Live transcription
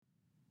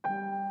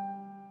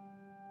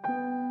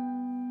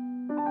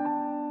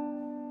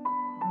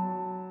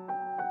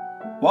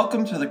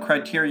Welcome to the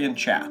Criterion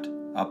Chat,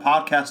 a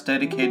podcast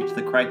dedicated to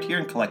the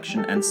Criterion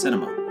Collection and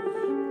cinema.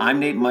 I'm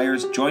Nate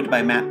Myers, joined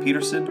by Matt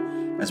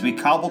Peterson, as we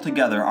cobble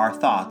together our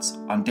thoughts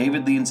on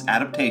David Lean's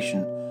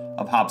adaptation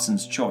of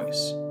Hobson's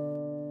Choice.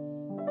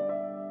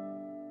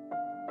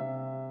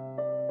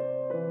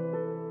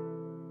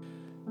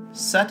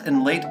 Set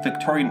in late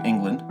Victorian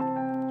England,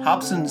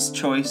 Hobson's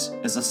Choice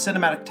is a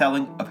cinematic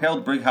telling of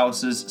Harold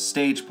Brighouse's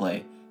stage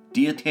play,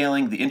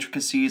 detailing the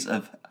intricacies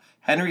of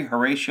Henry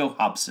Horatio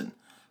Hobson,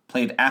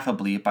 played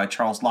affably by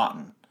Charles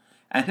Laughton,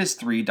 and his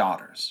three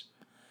daughters.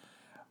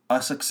 A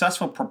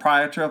successful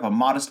proprietor of a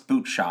modest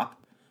boot shop,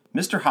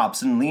 Mr.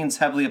 Hobson leans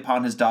heavily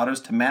upon his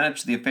daughters to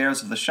manage the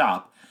affairs of the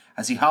shop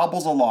as he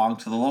hobbles along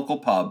to the local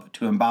pub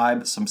to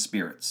imbibe some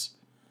spirits.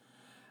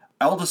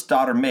 Eldest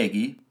daughter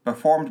Maggie,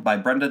 performed by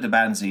Brenda de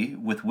Banzi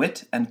with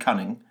wit and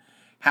cunning,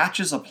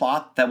 hatches a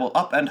plot that will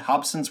upend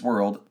Hobson's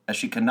world as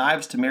she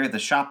connives to marry the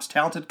shop's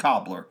talented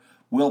cobbler,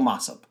 Will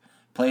Mossop,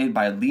 played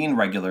by lean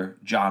regular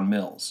John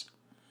Mills.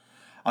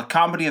 A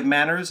comedy of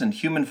manners and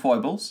human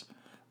foibles,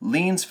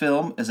 Lean's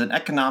film is an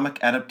economic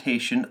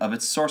adaptation of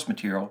its source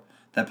material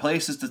that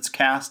places its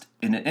cast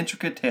in an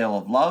intricate tale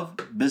of love,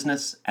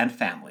 business, and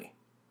family.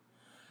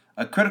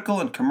 A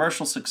critical and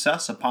commercial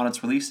success upon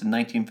its release in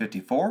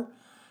 1954,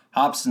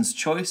 Hobson's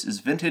Choice is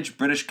vintage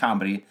British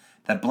comedy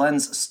that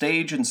blends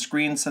stage and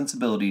screen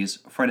sensibilities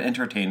for an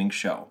entertaining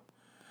show.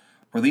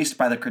 Released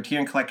by the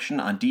Criterion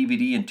Collection on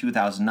DVD in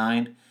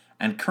 2009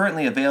 and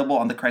currently available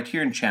on the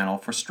Criterion Channel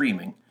for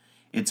streaming,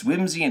 its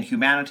whimsy and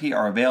humanity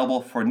are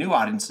available for new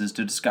audiences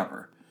to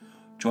discover.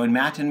 Join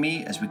Matt and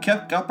me as we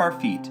kick up our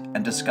feet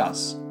and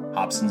discuss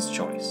Hobson's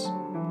Choice.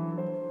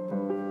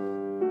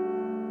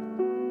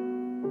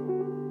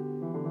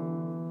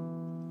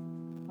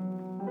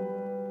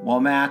 Well,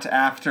 Matt,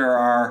 after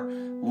our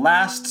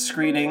last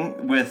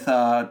screening with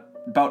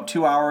about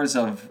 2 hours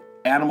of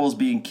animals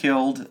being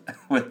killed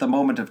with the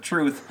moment of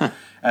truth,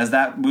 as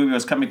that movie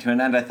was coming to an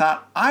end, I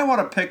thought I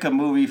want to pick a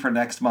movie for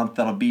next month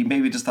that'll be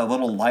maybe just a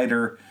little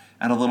lighter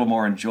and a little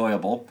more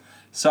enjoyable.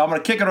 So I'm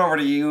going to kick it over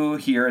to you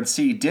here and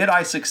see, did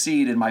I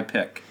succeed in my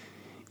pick?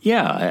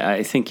 Yeah,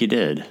 I think you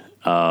did.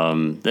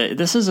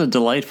 This is a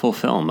delightful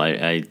film.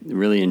 I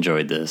really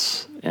enjoyed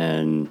this,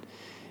 and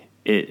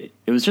it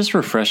was just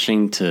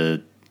refreshing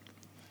to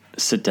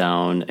sit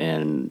down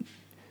and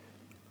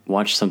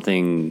watch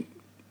something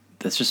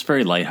that's just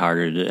very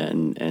lighthearted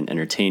and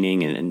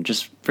entertaining and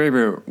just very,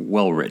 very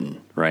well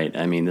written, right?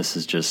 I mean, this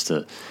is just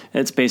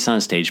it's based on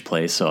a stage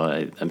play,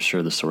 so I'm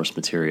sure the source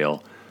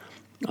material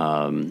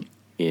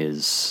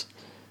is,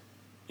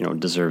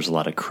 deserves a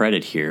lot of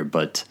credit here.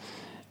 But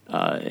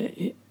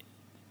I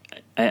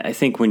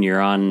think when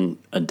you're on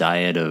a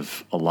diet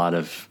of a lot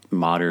of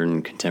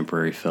modern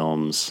contemporary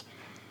films,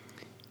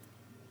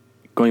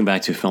 going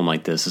back to a film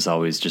like this is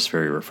always just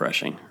very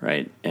refreshing,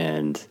 right?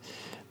 And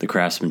the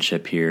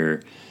craftsmanship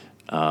here,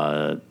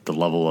 the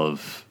level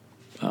of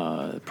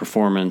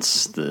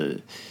performance,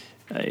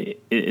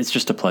 it's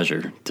just a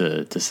pleasure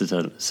to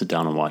sit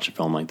down and watch a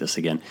film like this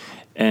again.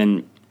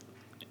 And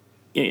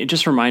it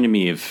just reminded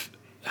me of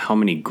how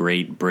many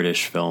great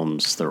British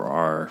films there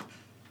are,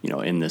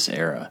 in this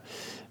era.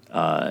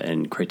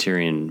 And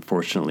Criterion,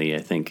 fortunately, I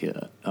think,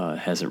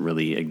 hasn't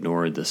really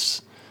ignored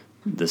this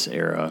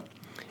era,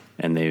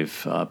 and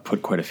they've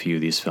put quite a few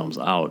of these films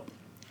out.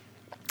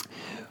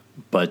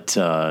 But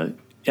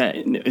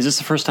is this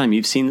the first time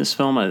you've seen this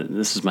film?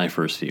 This is my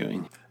first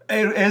viewing.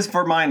 It is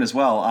for mine as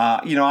well.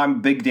 I'm a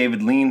big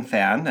David Lean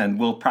fan, and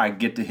we'll probably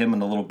get to him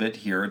in a little bit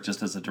here,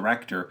 just as a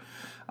director.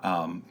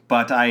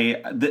 But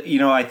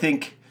I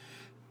think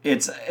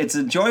it's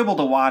enjoyable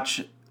to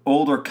watch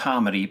older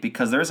comedy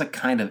because there's a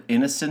kind of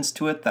innocence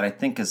to it that I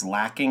think is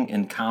lacking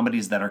in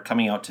comedies that are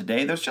coming out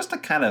today. There's just a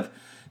kind of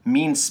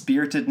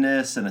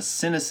mean-spiritedness and a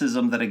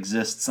cynicism that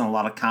exists in a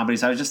lot of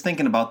comedies. I was just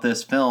thinking about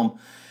this film.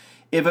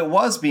 If it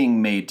was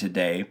being made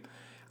today,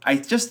 I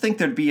just think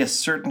there'd be a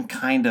certain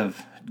kind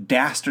of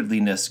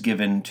dastardliness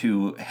given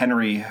to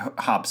Henry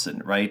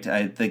Hobson, right?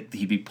 I think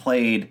he'd be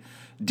played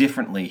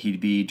differently. He'd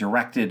be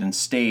directed and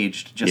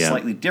staged just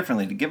slightly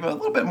differently to give it a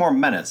little bit more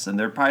menace. And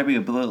there'd probably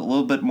be a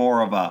little bit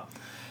more of a,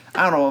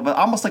 but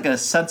almost like a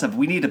sense of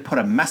we need to put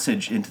a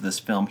message into this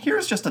film.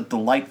 Here's just a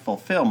delightful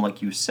film,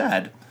 like you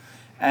said.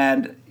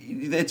 And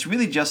it's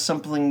really just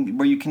something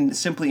where you can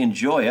simply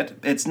enjoy it.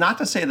 It's not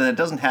to say that it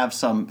doesn't have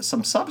some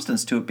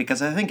substance to it,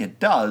 because I think it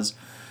does,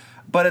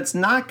 but it's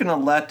not going to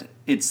let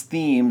its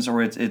themes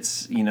or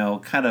its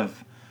kind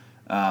of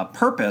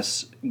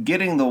purpose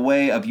get in the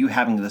way of you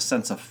having the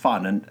sense of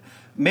fun. And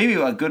maybe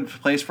a good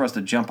place for us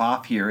to jump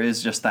off here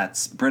is just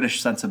that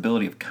British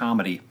sensibility of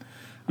comedy,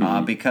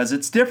 because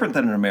it's different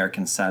than an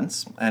American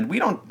sense, and we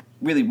don't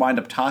really wind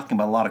up talking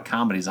about a lot of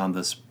comedies on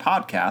this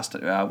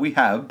podcast. We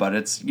have, but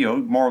it's we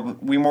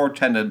more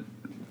tend to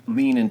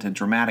lean into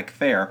dramatic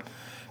fare.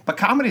 But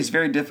comedy is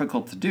very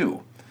difficult to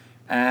do,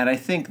 and I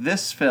think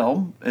this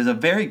film is a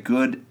very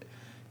good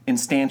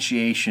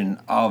instantiation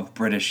of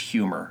British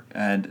humor,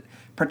 and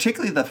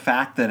particularly the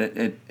fact that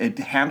it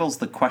handles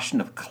the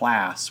question of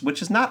class,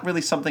 which is not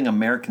really something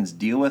Americans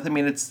deal with. I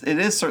mean, it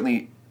is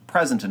certainly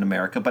present in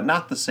America, but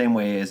not the same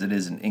way as it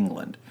is in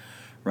England,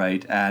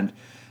 right? And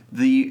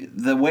the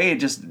way it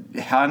just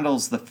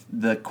handles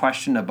the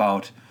question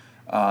about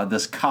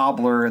this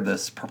cobbler,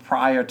 this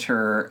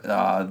proprietor,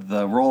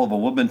 the role of a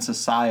woman in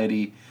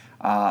society,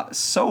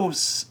 so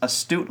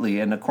astutely,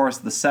 and of course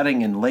the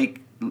setting in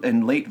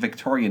late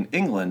Victorian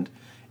England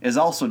is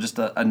also just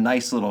a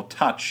nice little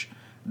touch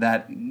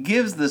that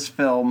gives this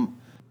film.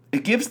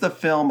 It gives the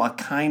film a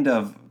kind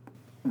of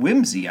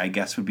whimsy, I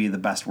guess would be the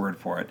best word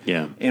for it.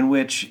 Yeah. In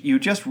which you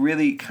just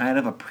really kind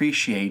of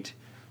appreciate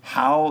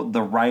how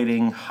the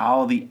writing,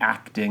 how the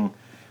acting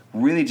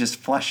really just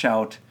flesh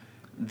out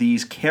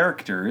these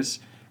characters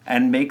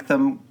and make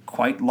them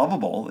quite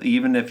lovable.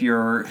 Even if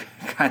you're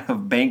kind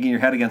of banging your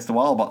head against the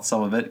wall about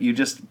some of it, you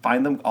just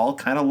find them all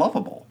kind of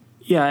lovable.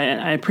 Yeah,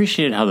 I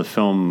appreciated how the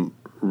film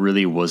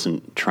really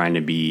wasn't trying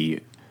to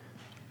be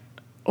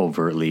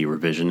overtly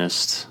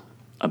revisionist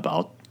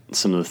about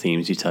some of the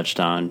themes you touched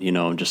on,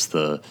 just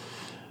the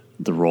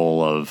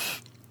role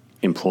of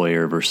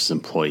employer versus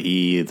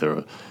employee,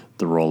 the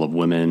role of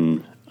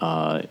women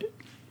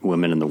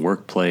in the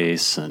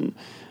workplace, and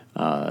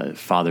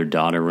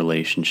father-daughter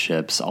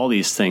relationships, all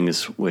these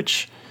things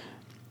which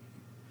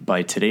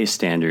by today's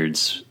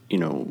standards,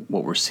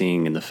 what we're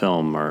seeing in the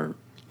film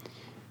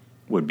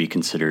would be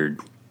considered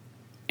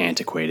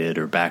antiquated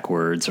or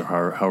backwards,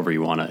 or however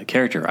you want to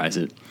characterize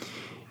it.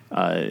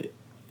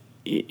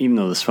 Even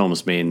though this film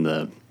was made in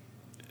the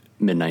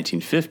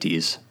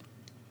mid-1950s,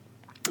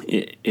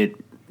 it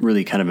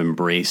really kind of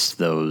embraced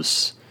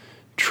those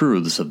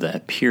truths of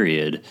that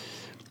period,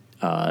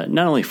 not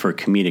only for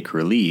comedic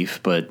relief,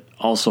 but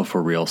also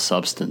for real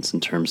substance in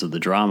terms of the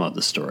drama of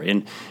the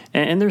story.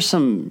 And there's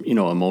some,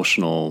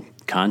 emotional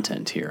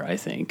content here, I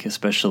think,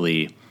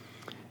 especially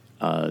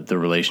the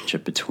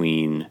relationship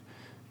between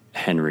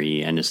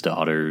Henry and his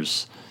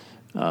daughters,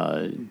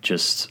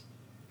 just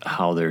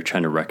how they're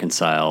trying to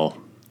reconcile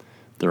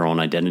their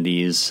own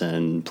identities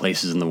and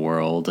places in the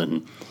world,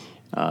 and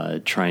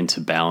trying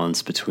to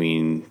balance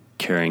between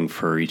caring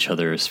for each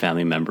other as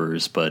family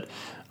members, but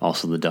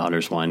also the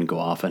daughters wanting to go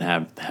off and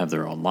have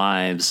their own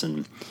lives.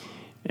 And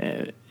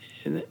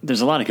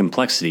there's a lot of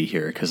complexity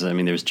here because,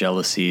 there's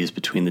jealousies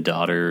between the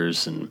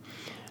daughters, and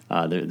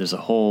there's a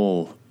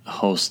whole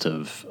host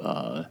of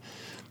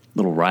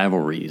little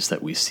rivalries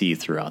that we see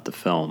throughout the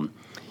film.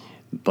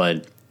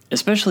 But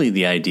especially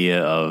the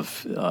idea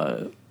of,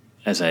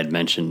 as I had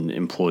mentioned,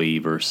 employee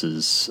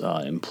versus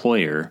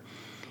employer.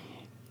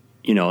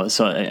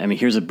 So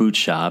here's a boot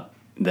shop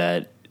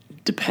that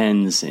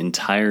depends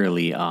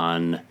entirely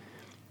on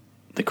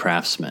the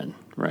craftsmen,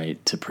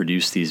 right, to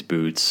produce these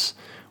boots.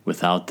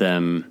 Without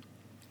them,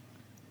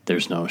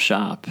 there's no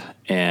shop.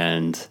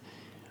 And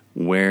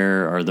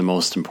where are the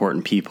most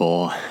important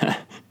people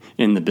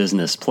in the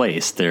business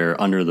placed? They're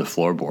under the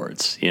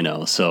floorboards,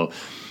 So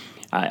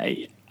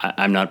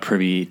I'm not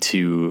privy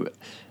to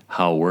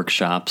how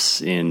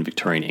workshops in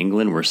Victorian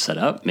England were set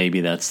up.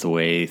 Maybe that's the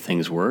way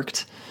things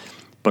worked.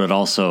 But it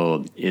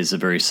also is a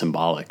very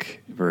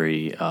symbolic,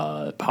 very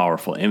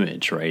powerful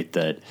image, right?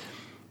 That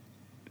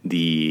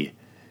the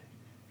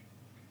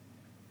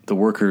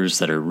workers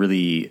that are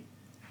really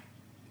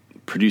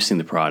producing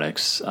the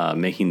products,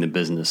 making the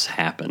business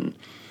happen,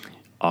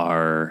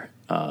 are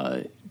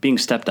being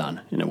stepped on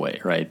in a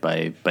way, right?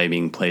 By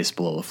being placed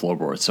below the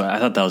floorboard. So I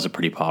thought that was a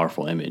pretty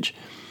powerful image.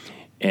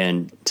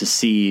 And to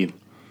see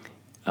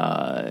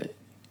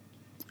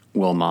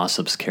Will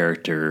Mossop's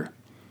character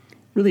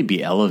really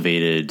be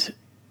elevated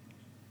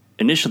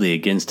initially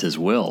against his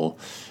will,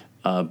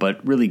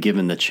 but really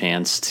given the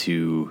chance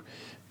to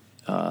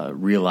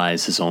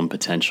realize his own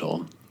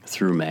potential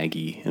through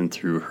Maggie and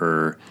through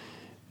her,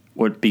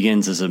 what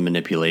begins as a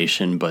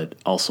manipulation but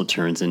also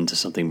turns into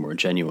something more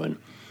genuine.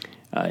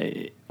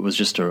 It was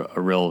just a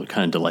real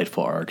kind of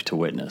delightful arc to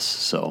witness.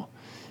 So,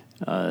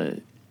 a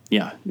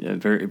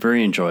very,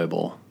 very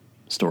enjoyable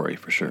story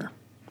for sure.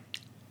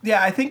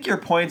 Yeah, I think your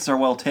points are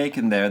well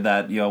taken there,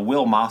 that,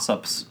 Will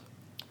Mossop's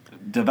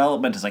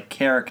development as a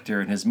character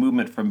and his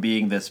movement from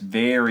being this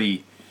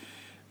very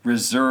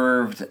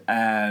reserved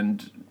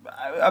and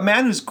a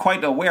man who's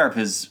quite aware of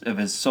his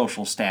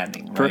social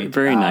standing, right?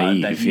 Very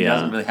naive, that he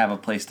doesn't really have a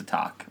place to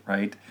talk,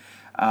 right?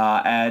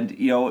 And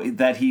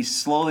that he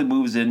slowly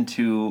moves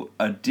into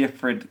a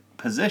different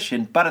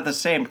position, but at the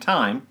same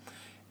time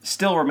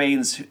still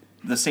remains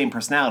the same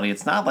personality.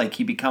 It's not like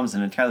he becomes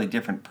an entirely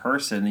different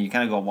person and you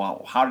kind of go,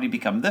 well, how did he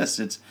become this?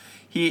 It's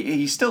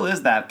he still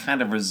is that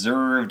kind of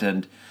reserved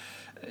and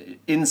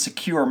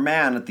insecure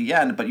man at the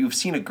end, but you've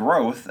seen a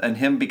growth and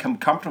him become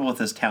comfortable with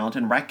his talent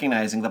and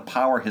recognizing the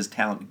power his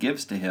talent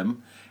gives to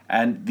him,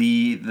 and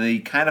the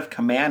kind of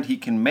command he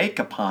can make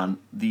upon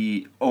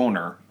the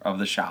owner of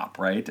the shop,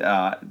 right?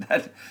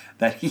 That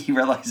he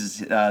realizes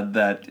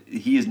that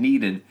he is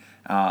needed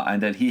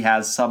and that he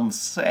has some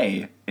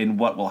say in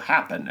what will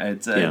happen.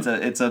 It's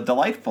a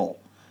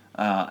delightful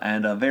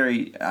and a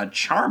very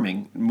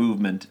charming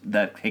movement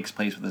that takes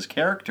place with his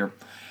character.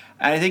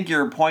 And I think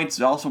your point's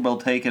also well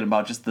taken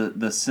about just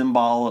the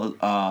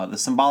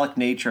symbolic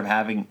nature of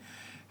having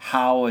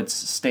how it's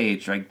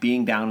staged, like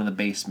being down in the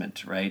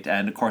basement, right?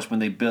 And of course, when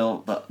they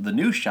build the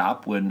new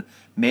shop, when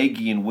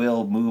Maggie and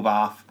Will move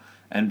off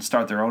and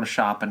start their own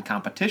shop in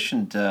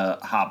competition to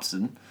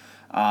Hobson,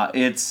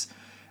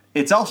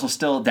 it's also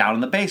still down in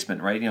the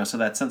basement, right? So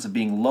that sense of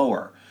being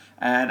lower.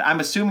 And I'm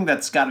assuming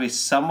that's got to be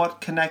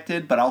somewhat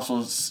connected, but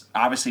also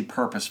obviously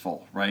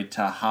purposeful, right,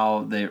 to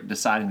how they're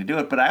deciding to do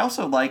it. But I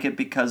also like it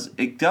because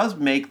it does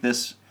make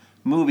this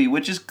movie,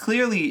 which is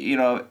clearly,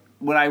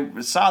 when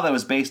I saw that it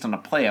was based on a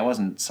play, I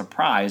wasn't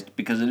surprised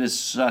because it is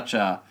such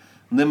a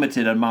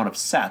limited amount of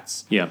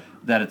sets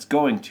that it's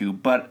going to.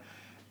 But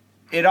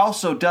it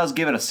also does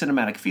give it a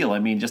cinematic feel. I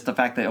mean, just the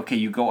fact that, okay,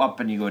 you go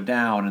up and you go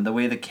down, and the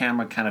way the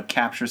camera kind of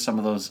captures some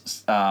of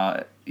those,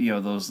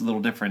 those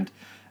little different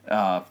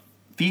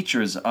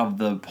features of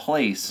the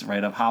place,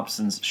 right, of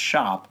Hobson's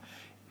shop,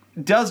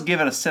 does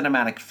give it a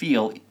cinematic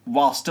feel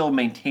while still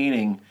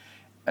maintaining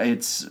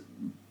its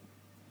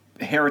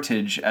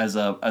heritage as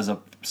a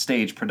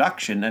stage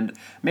production. And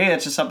maybe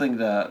that's just something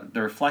to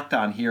reflect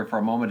on here for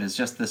a moment, is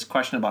just this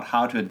question about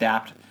how to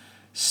adapt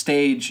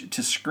stage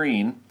to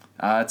screen.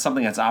 It's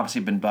something that's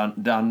obviously been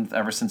done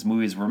ever since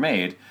movies were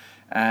made.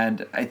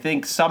 And I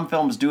think some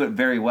films do it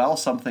very well.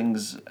 Some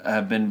things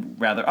have been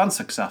rather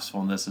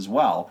unsuccessful in this as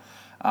well.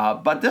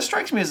 But this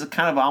strikes me as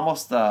kind of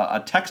almost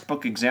a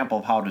textbook example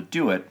of how to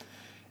do it.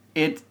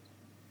 It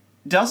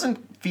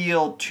doesn't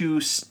feel too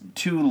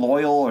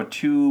loyal or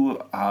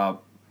too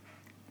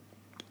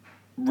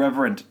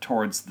reverent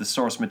towards the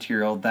source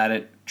material, that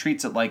it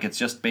treats it like it's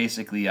just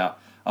basically a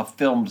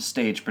filmed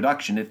stage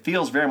production. It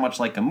feels very much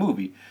like a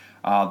movie.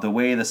 The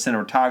way the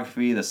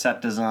cinematography, the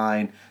set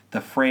design,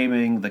 the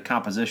framing, the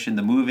composition,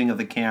 the moving of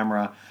the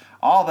camera,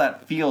 all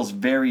that feels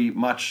very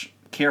much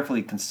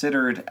carefully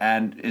considered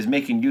and is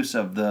making use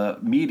of the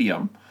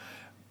medium.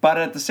 But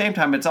at the same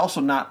time, it's also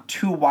not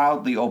too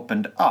wildly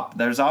opened up.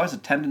 There's always a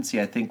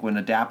tendency, I think, when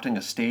adapting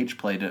a stage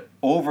play to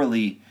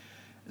overly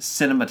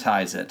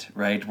cinematize it,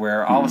 right?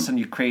 Where all of a sudden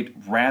you create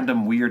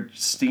random weird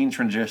scene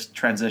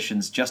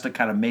transitions just to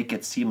kind of make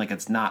it seem like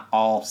it's not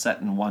all set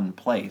in one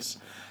place.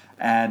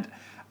 And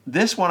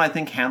this one, I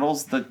think,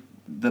 handles the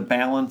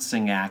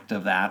balancing act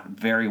of that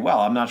very well.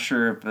 I'm not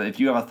sure if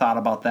you have a thought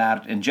about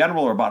that in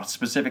general or about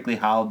specifically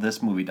how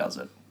this movie does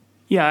it.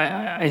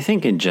 Yeah, I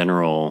think in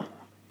general,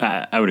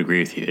 I would agree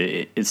with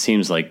you. It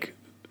seems like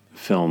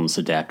films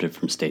adapted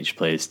from stage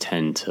plays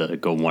tend to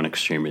go one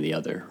extreme or the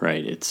other,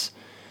 right? It's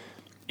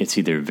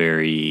either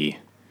very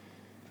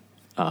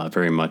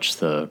much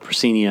the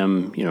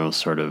proscenium,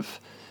 sort of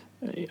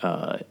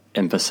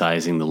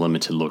emphasizing the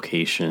limited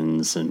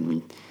locations,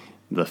 and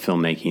the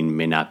filmmaking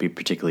may not be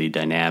particularly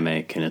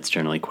dynamic, and it's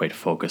generally quite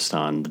focused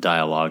on the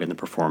dialogue and the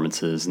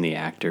performances and the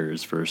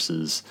actors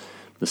versus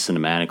the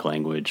cinematic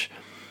language.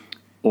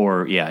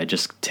 Or, it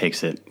just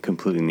takes it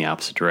completely in the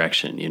opposite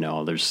direction.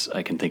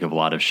 I can think of a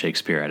lot of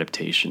Shakespeare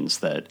adaptations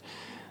that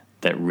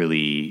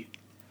really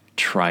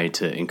try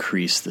to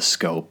increase the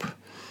scope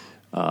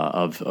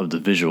of the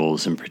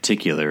visuals in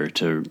particular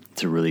to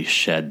really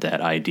shed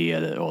that idea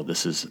that,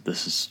 this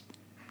is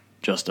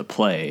just a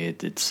play.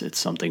 It's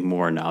something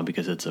more now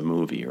because it's a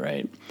movie,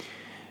 right?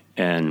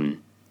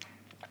 And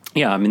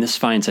this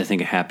finds, I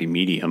think, a happy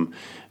medium.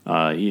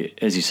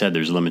 As you said,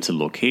 there's limited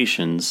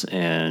locations,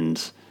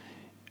 and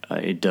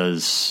it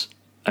does.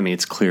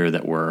 It's clear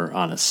that we're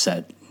on a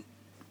set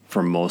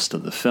for most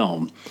of the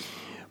film,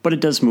 but it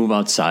does move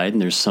outside,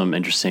 and there's some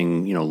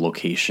interesting,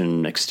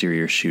 location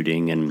exterior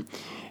shooting, and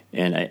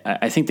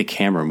I think the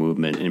camera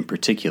movement in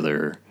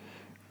particular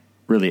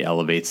really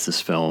elevates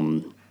this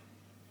film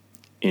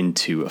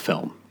into a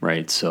film,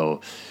 right? So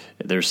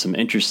there's some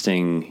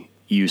interesting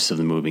use of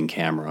the moving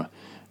camera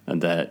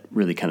that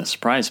really kind of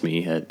surprised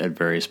me at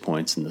various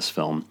points in this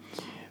film.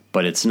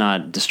 But it's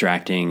not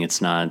distracting.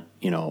 It's not,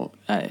 in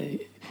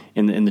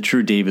the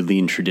true David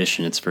Lean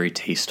tradition, it's very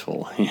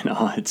tasteful.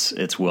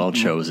 It's well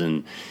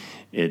chosen.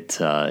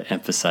 It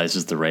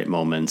emphasizes the right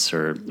moments,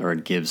 or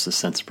it gives a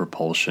sense of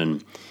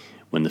propulsion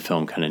when the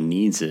film kind of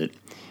needs it,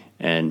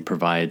 and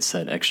provides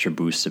that extra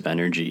boost of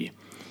energy.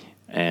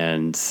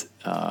 And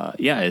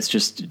it's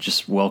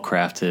just well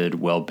crafted,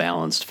 well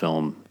balanced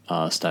film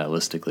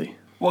stylistically.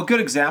 Well, a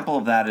good example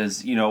of that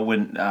is,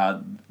 when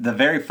the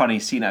very funny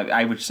scene,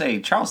 I would say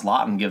Charles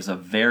Laughton gives a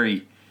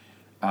very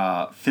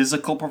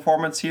physical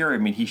performance here.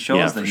 He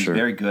shows that he's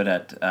very good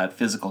at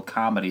physical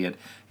comedy. And,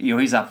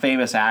 he's a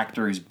famous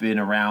actor who's been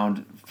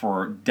around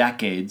for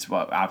decades.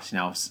 Well, obviously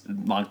now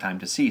a long time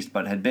deceased,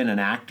 but had been an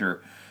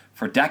actor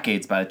for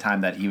decades by the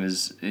time that he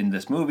was in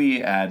this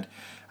movie, and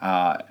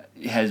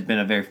has been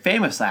a very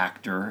famous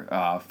actor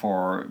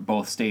for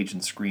both stage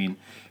and screen.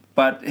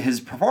 But his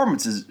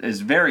performance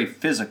is very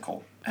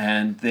physical,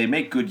 and they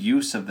make good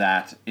use of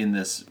that in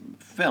this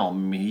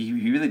film. He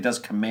really does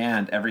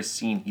command every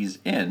scene he's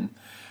in.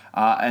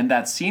 And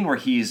that scene where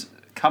he's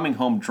coming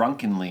home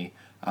drunkenly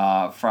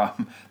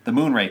from the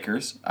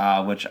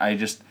Moonrakers, which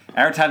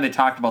every time they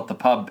talked about the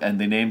pub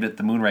and they named it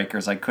the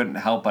Moonrakers, I couldn't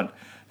help but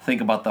think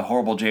about the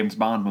horrible James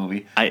Bond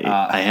movie.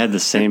 I had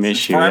the same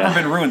issue. It's forever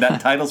been ruined. That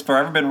title's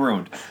forever been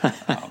ruined.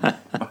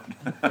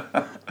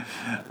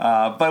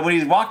 But when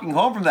he's walking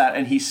home from that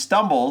and he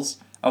stumbles,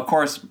 of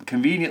course,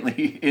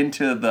 conveniently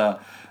into the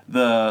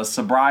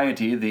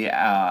sobriety, the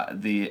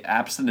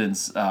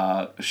abstinence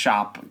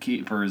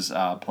shopkeeper's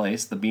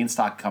place, the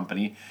Beanstalk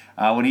Company.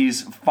 When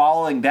he's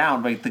falling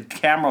down, right, the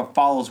camera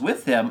follows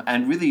with him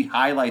and really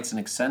highlights and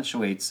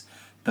accentuates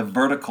the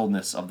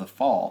verticalness of the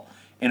fall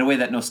in a way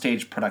that no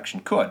stage production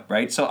could,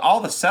 right? So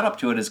all the setup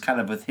to it is kind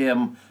of with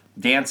him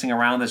dancing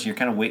around this, and you're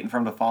kind of waiting for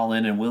him to fall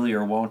in, and will he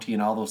or won't he,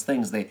 and all those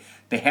things. They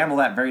handle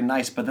that very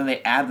nice, but then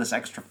they add this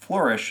extra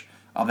flourish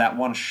of that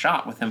one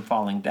shot with him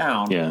falling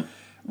down,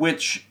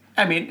 which,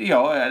 I mean, you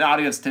know, an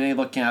audience today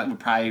looking at it would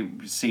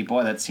probably see,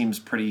 boy, that seems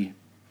pretty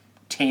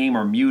tame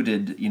or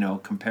muted, you know,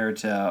 compared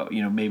to,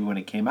 you know, maybe when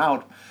it came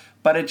out.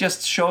 But it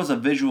just shows a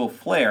visual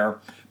flair,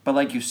 but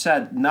like you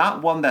said,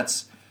 not one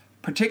that's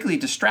particularly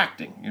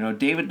distracting. You know,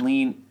 David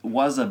Lean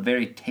was a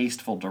very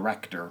tasteful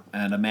director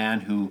and a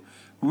man who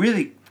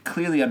really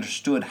clearly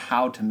understood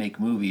how to make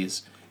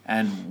movies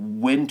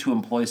and when to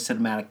employ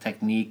cinematic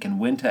technique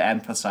and when to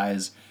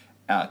emphasize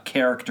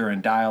character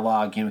and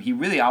dialogue. You know, he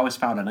really always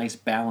found a nice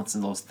balance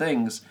in those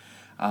things,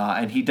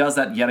 and he does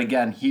that yet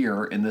again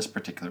here in this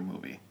particular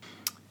movie.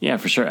 Yeah,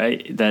 for sure.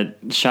 That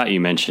shot you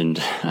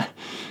mentioned,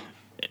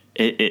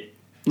 it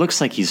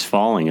looks like he's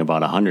falling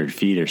about 100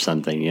 feet or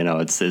something. You know,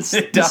 it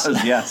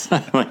does. Yes.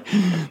 I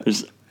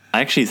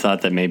actually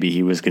thought that maybe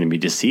he was going to be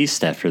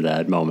deceased after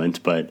that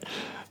moment, but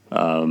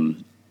I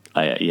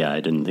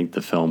didn't think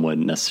the film would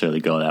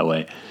necessarily go that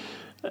way.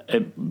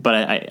 But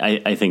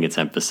I think it's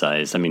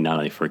emphasized. I mean, not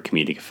only for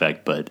comedic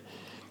effect, but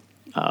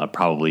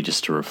probably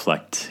just to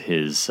reflect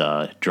his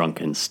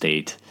drunken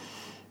state.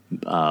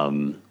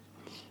 But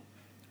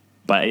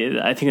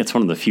I think it's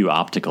one of the few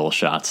optical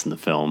shots in the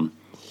film.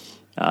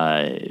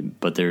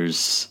 But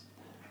there's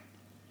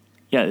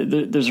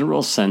a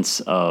real sense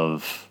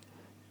of,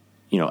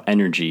 you know,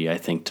 energy, I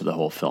think, to the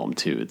whole film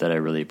too, that I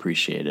really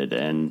appreciated,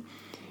 and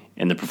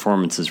the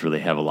performances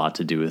really have a lot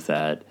to do with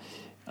that.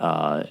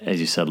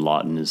 As you said,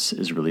 Lawton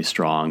is really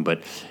strong,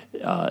 but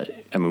I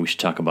mean, we should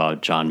talk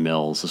about John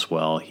Mills as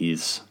well. He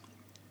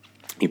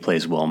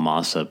plays Will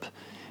Mossop,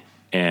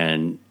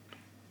 and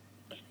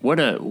what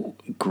a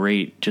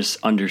great, just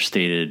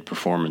understated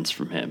performance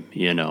from him.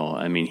 You know,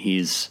 I mean,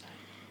 he's,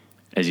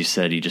 as you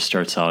said, he just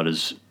starts out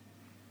as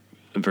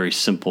a very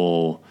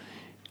simple,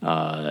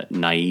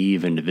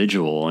 naive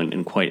individual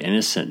and quite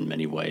innocent in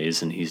many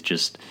ways, and he's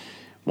just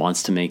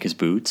wants to make his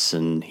boots,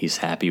 and he's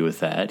happy with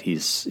that.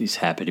 He's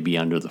happy to be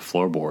under the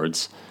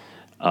floorboards,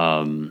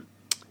 and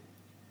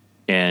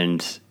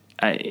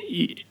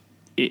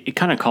it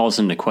kind of calls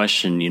into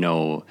question, you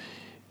know,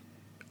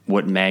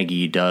 what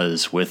Maggie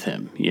does with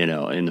him. You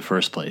know, in the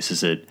first place,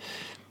 is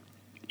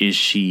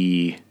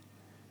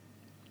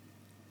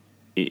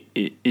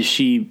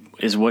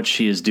what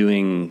she is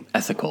doing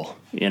ethical?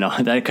 You know,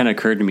 that kind of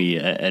occurred to me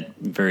at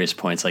various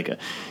points. Like, you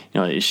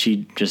know, is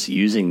she just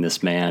using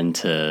this man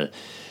to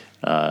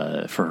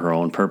for her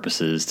own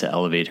purposes, to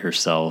elevate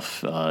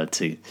herself,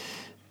 to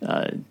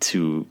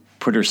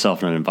put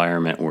herself in an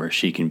environment where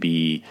she can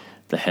be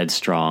the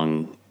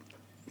headstrong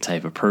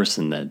type of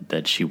person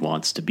that she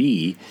wants to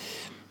be?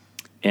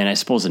 And I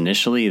suppose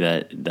initially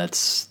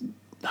that's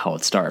how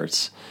it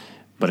starts,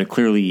 but it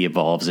clearly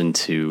evolves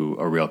into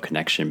a real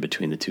connection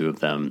between the two of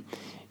them,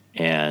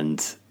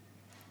 and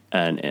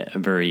a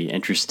very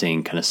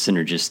interesting kind of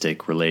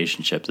synergistic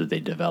relationship that they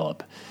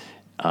develop.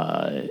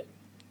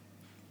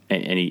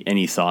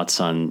 Any thoughts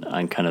on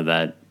kind of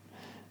that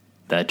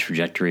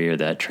trajectory or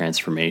that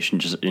transformation,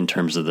 just in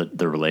terms of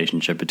the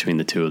relationship between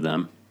the two of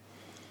them?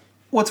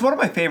 Well, it's one of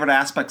my favorite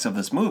aspects of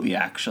this movie,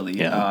 actually.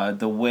 Yeah.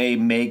 The way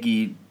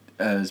Maggie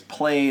is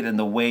played and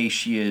the way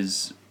she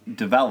is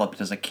developed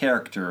as a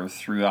character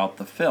throughout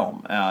the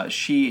film.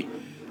 She,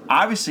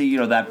 obviously, you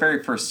know, that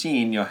very first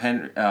scene, you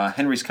know,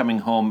 Henry's coming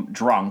home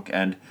drunk,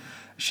 and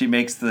she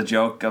makes the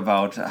joke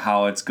about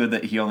how it's good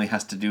that he only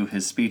has to do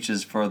his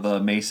speeches for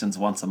the Masons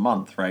once a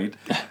month, right?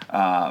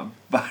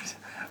 But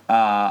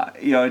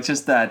you know, it's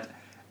just that,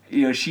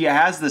 you know, she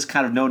has this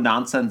kind of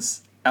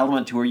no-nonsense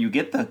element to where you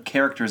get the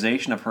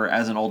characterization of her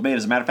as an old maid.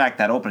 As a matter of fact,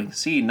 that opening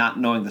scene, not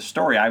knowing the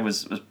story, I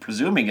was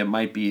presuming it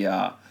might be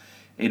a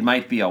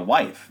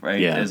wife, right?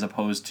 Yeah. As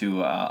opposed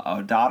to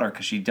a daughter,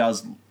 because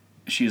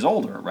she's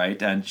older,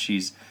 right? And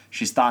she's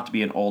thought to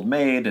be an old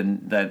maid,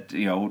 and that,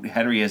 you know,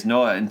 Henry has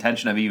no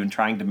intention of even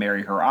trying to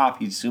marry her off.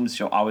 He assumes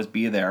she'll always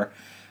be there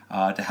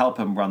to help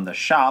him run the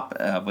shop,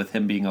 with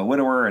him being a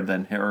widower and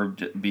then her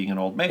being an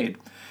old maid.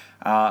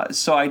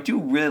 So I do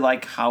really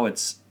like how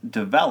it's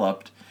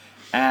developed,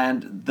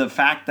 and the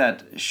fact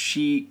that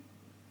she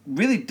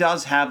really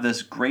does have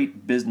this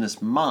great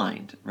business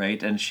mind,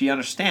 right? And she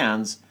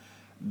understands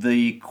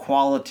the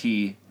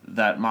quality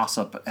that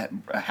Mossop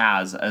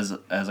has as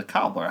a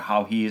cobbler,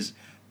 how he's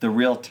the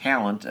real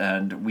talent,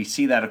 and we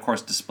see that, of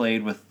course,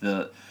 displayed with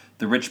the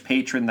rich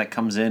patron that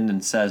comes in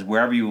and says,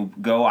 "Wherever you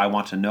go, I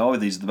want to know.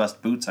 These are the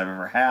best boots I've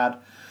ever had."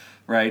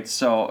 Right?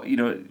 So, you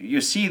know,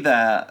 you see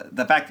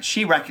the fact that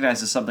she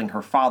recognizes something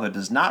her father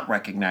does not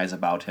recognize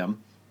about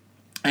him,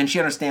 and she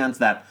understands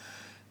that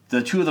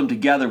the two of them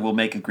together will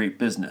make a great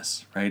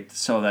business, right?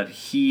 So that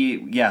he,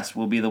 yes,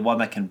 will be the one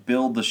that can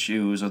build the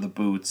shoes or the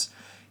boots.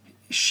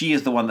 She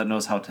is the one that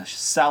knows how to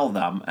sell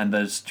them, and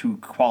those two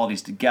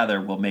qualities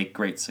together will make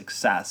great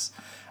success.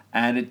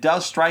 And it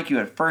does strike you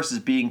at first as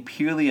being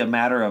purely a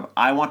matter of,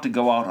 I want to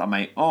go out on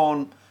my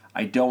own.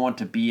 I don't want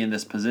to be in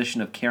this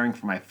position of caring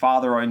for my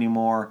father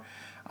anymore.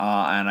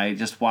 And I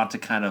just want to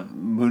kind of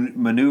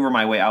maneuver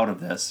my way out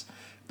of this.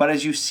 But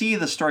as you see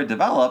the story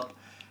develop,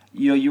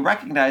 you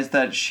recognize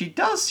that she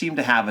does seem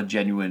to have a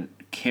genuine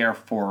care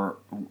for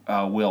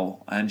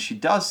Will, and she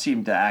does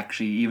seem to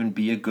actually even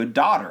be a good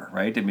daughter,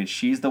 right? I mean,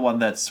 she's the one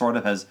that sort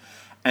of has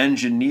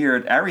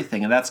engineered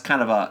everything, and that's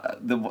kind of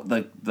the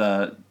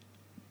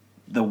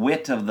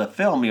wit of the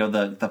film.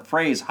 The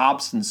phrase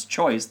Hobson's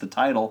choice, the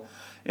title,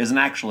 is an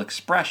actual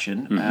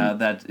expression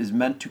that is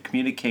meant to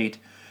communicate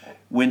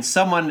when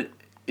someone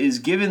is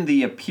given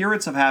the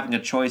appearance of having a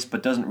choice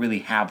but doesn't really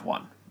have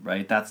one,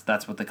 right?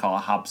 That's what they call a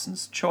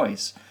Hobson's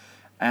choice.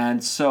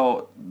 And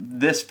so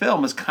this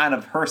film is kind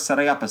of her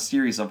setting up a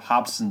series of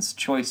Hobson's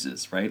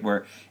choices, right?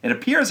 Where it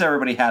appears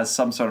everybody has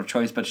some sort of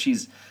choice, but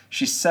she's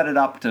set it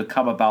up to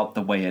come about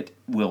the way it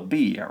will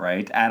be,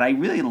 right? And I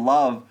really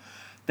love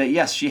that,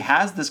 yes, she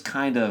has this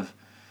kind of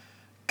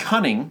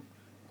cunning,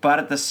 but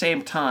at the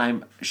same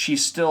time,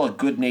 she's still a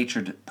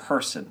good-natured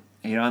person.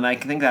 And I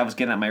think that was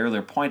getting at my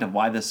earlier point of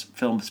why this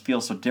film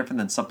feels so different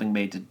than something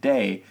made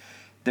today.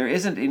 There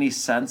isn't any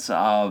sense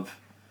of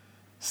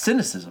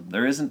cynicism.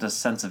 There isn't a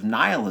sense of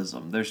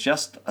nihilism. There's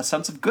just a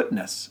sense of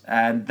goodness.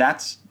 And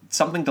that's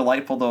something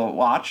delightful to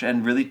watch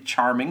and really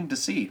charming to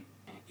see.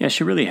 Yeah,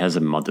 she really has a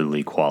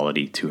motherly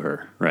quality to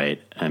her,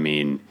 right? I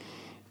mean,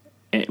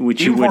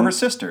 which even for her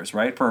sisters,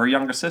 right? For her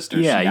younger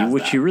sisters. Yeah,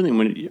 which you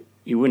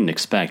wouldn't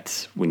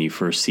expect when you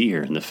first see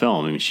her in the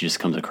film. I mean, she just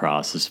comes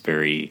across as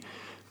very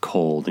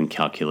cold and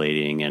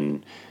calculating,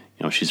 and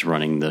she's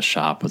running the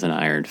shop with an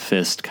iron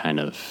fist kind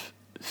of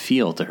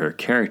feel to her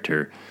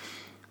character.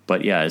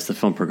 But yeah, as the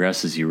film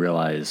progresses, you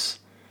realize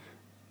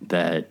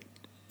that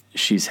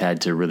she's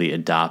had to really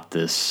adopt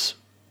this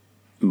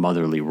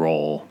motherly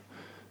role,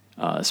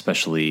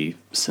 especially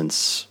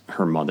since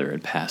her mother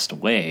had passed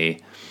away.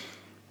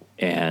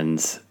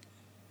 And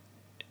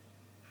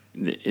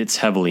it's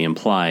heavily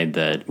implied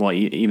that, well,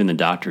 even the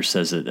doctor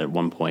says it at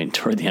one point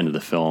toward the end of the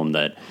film,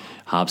 that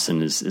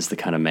Hobson is the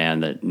kind of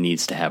man that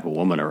needs to have a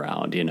woman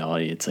around.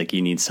 It's like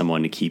you need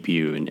someone to keep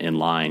you in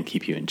line,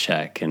 keep you in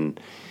check. And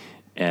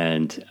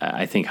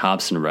I think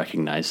Hobson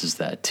recognizes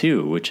that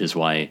too, which is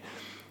why,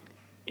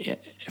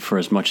 for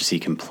as much as he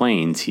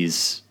complains,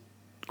 he's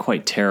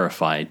quite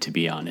terrified to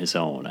be on his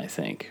own, I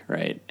think,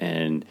 right?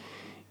 And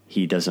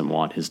he doesn't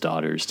want his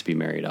daughters to be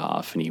married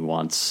off, and he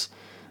wants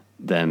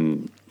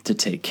them to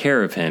take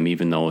care of him,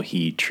 even though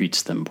he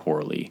treats them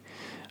poorly.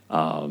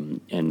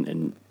 And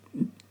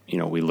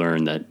we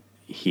learn that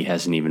he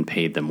hasn't even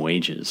paid them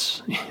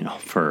wages,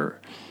 for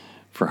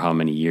how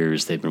many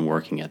years they've been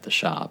working at the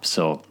shop.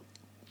 So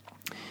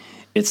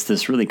it's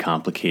this really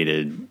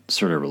complicated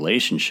sort of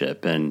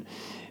relationship,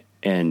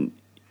 and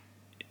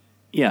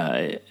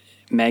yeah,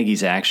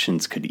 Maggie's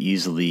actions could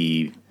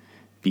easily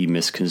be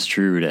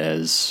misconstrued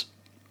as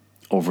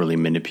overly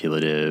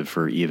manipulative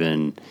or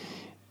even,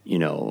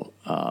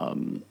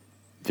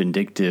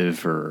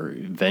 vindictive or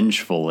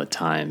vengeful at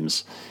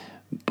times.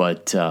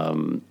 But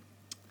the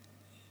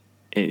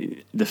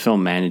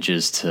film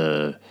manages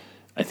to,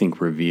 I think,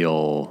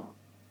 reveal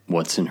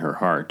what's in her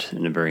heart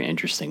in a very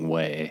interesting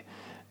way.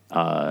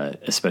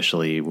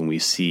 Especially when we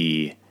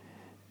see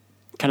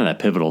kind of that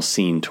pivotal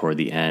scene toward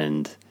the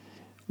end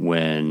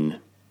when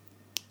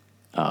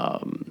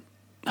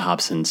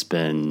Hobson's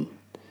been,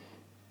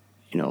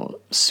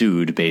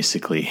 sued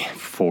basically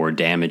for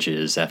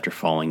damages after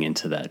falling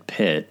into that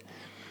pit.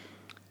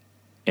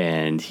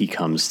 And he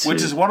comes to...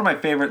 Which is one of my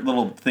favorite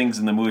little things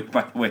in the movie,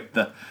 by the way,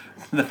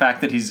 the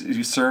fact that he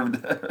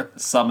served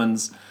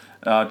summons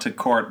to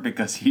court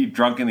because he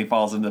drunkenly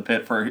falls in the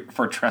pit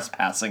for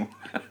trespassing.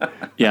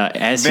 Yeah,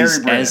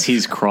 as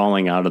he's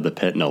crawling out of the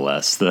pit, no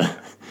less, the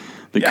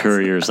yes.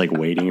 Courier's like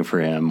waiting for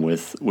him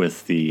with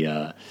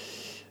the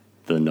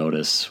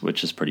notice,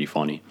 which is pretty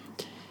funny.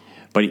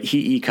 But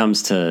he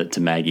comes to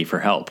Maggie for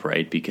help,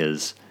 right?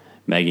 Because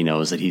Maggie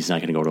knows that he's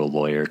not going to go to a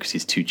lawyer because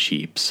he's too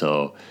cheap.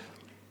 So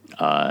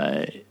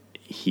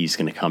he's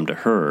going to come to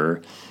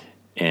her,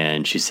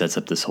 and she sets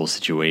up this whole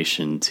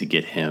situation to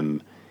get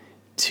him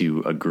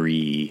to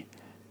agree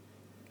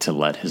to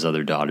let his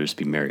other daughters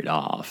be married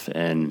off.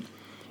 And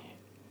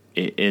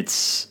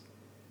it's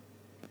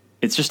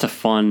just a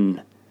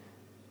fun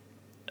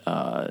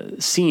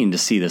scene to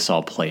see this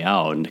all play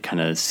out and to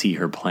kind of see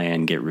her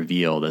plan get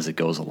revealed as it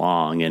goes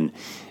along. And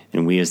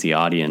we as the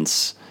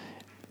audience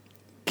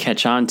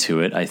catch on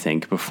to it, I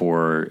think,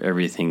 before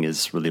everything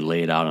is really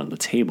laid out on the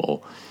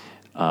table.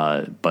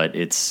 But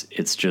it's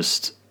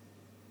just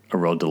a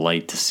real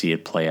delight to see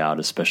it play out,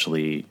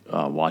 especially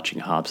watching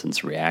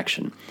Hobson's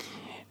reaction.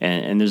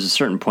 And there's a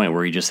certain point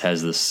where he just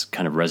has this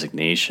kind of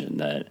resignation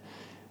that,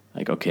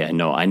 like, okay, I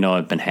know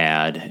I've been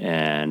had,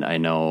 and I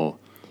know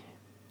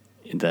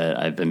that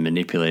I've been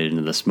manipulated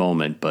into this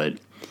moment, but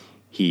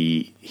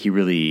he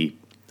really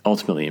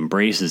ultimately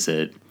embraces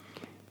it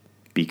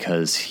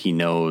because he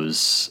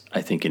knows,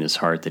 I think, in his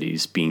heart that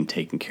he's being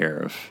taken care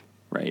of,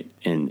 right?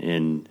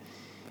 In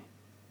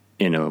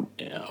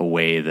a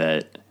way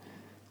that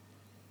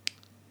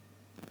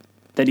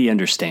he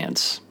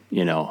understands.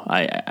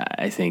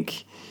 I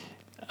think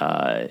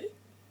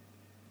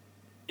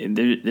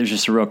there's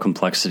just a real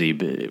complexity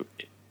between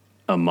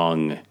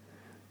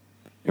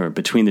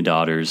the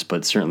daughters,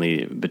 but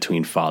certainly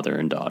between father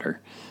and daughter.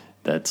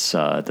 That's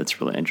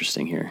really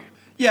interesting here.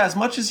 Yeah, as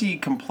much as he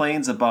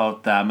complains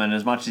about them, and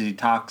as much as he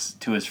talks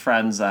to his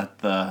friends at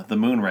the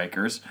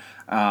Moonrakers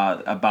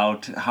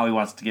about how he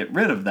wants to get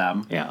rid of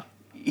them, yeah,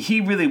 he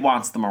really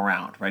wants them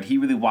around, right? He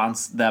really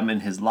wants them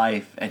in his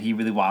life, and he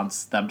really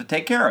wants them to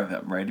take care of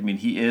him, right? I mean,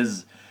 he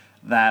is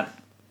that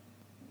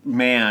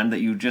man that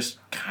you just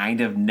kind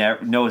of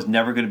know is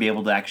never going to be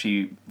able to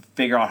actually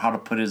figure out how to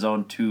put his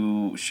own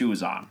two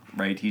shoes on,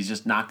 right? He's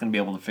just not going to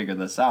be able to figure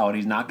this out.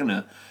 He's not going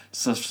to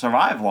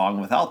survive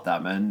long without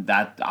them, and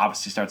that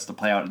obviously starts to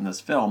play out in this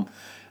film.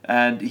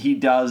 And he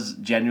does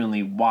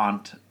genuinely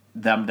want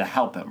them to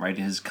help him, right?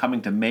 His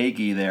coming to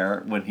Maggie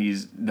there when he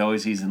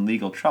knows he's in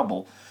legal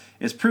trouble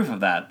is proof of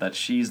that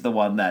she's the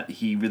one that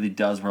he really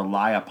does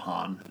rely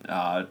upon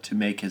to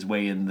make his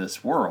way in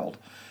this world.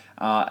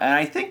 And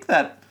I think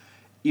that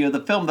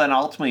the film then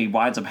ultimately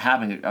winds up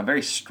having a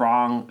very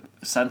strong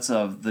sense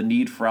of the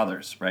need for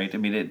others, right? I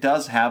mean, it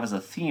does have as a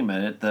theme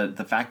in it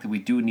the fact that we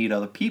do need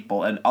other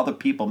people, and other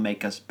people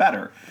make us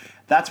better.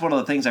 That's one of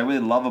the things I really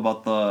love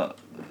about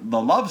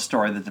the love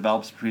story that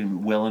develops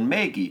between Will and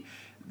Maggie.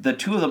 The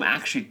two of them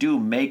actually do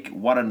make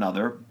one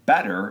another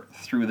better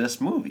through this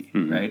movie,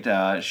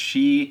 right?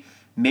 She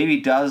maybe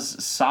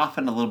does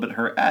soften a little bit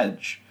her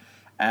edge,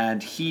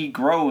 and he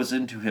grows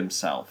into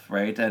himself,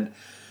 right? And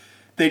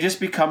they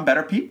just become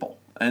better people.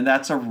 And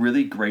that's a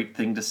really great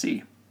thing to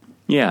see.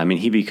 Yeah, I mean,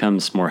 he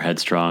becomes more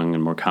headstrong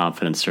and more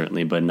confident,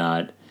 certainly, but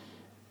not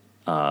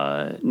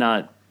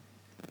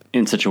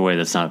in such a way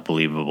that's not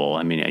believable.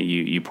 I mean,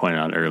 you pointed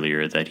out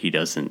earlier that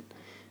his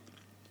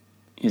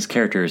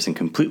character isn't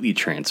completely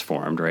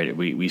transformed, right?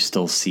 We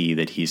still see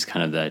that he's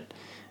kind of that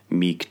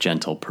meek,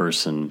 gentle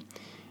person,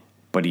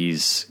 but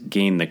he's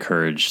gained the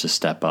courage to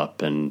step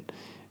up and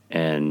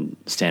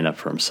stand up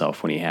for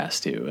himself when he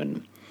has to.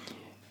 And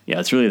yeah,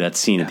 it's really that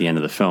scene at the end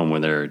of the film where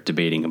they're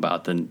debating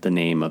about the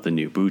name of the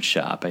new boot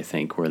shop, I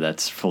think, where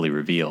that's fully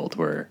revealed,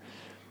 where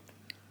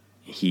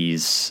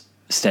he's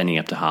standing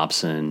up to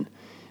Hobson,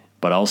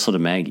 but also to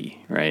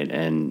Maggie, right?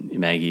 And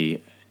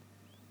Maggie,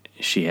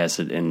 she has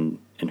it in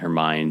her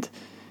mind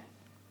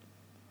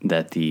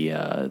that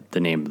the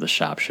name of the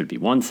shop should be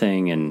one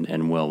thing,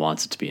 and Will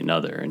wants it to be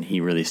another, and he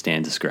really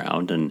stands his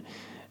ground, and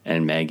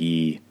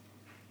Maggie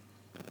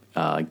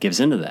gives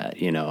into that.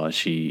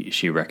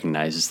 She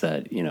recognizes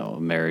that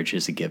marriage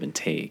is a give and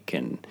take,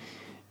 and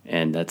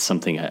that's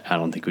something I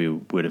don't think we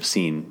would have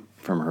seen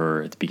from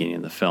her at the beginning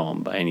of the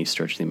film by any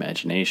stretch of the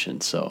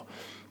imagination. So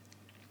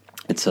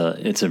it's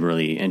a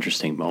really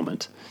interesting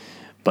moment.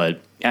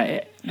 But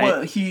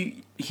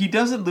he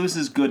doesn't lose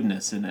his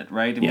goodness in it,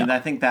 right? I mean, I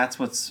think that's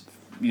what's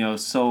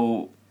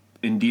so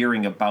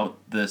endearing about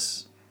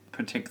this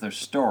particular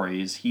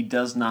story is he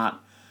does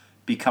not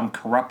become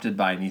corrupted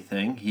by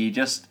anything. He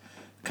just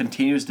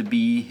continues to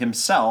be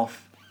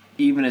himself,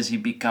 even as he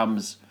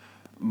becomes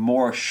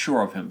more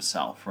sure of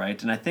himself,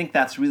 right? And I think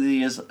that's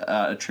really is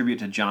a tribute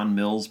to John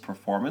Mills'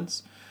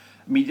 performance.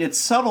 I mean, it's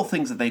subtle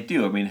things that they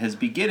do. I mean, his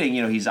beginning,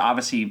 he's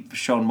obviously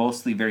shown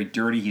mostly very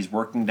dirty. He's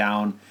working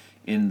down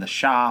in the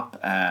shop,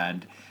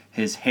 and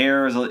his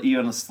hair is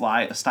even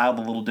styled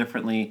a little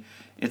differently.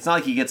 It's not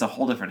like he gets a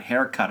whole different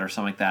haircut or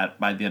something like that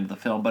by the end of the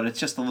film, but it's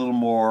just a little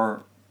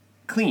more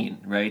clean,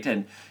 right?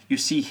 And you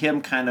see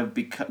him kind of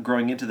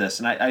growing into this.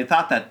 And I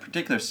thought that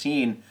particular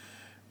scene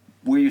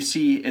where you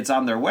see it's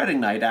on their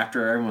wedding night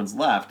after everyone's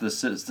left, the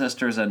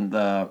sisters and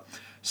the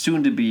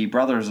soon-to-be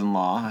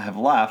brothers-in-law have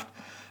left,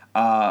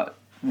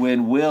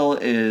 when Will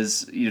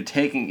is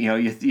taking,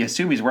 you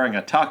assume he's wearing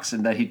a tux,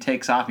 and that he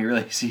takes off, you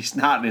realize he's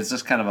not, and it's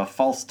just kind of a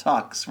false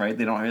tux, right?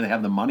 They don't really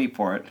have the money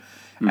for it.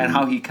 Mm-hmm. And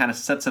how he kind of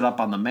sets it up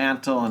on the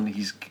mantle, and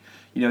he's,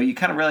 you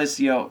kind of realize,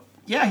 yeah,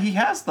 he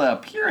has the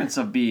appearance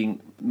of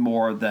being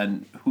more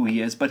than who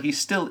he is, but he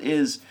still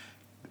is,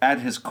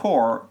 at his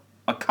core,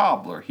 a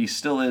cobbler. He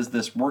still is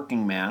this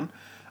working man,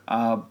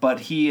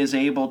 but he is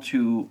able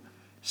to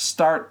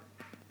start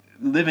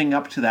living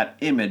up to that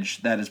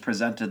image that is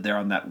presented there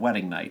on that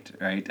wedding night,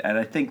 right? And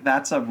I think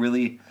that's a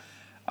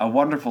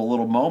wonderful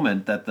little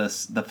moment that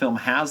the film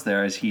has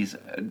there, as he's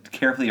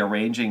carefully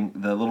arranging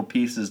the little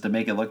pieces to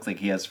make it look like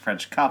he has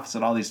French cuffs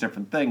and all these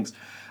different things.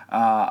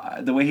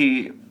 The way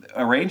he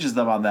arranges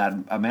them on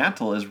that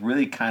mantle is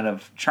really kind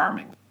of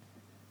charming.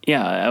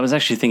 Yeah, I was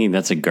actually thinking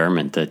that's a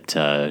garment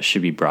that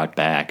should be brought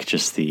back.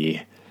 Just the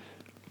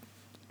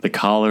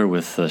collar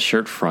with the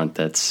shirt front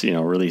that's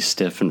really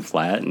stiff and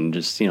flat, and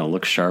just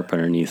looks sharp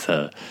underneath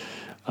a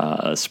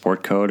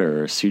sport coat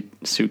or a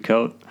suit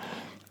coat.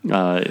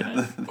 Why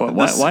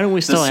don't we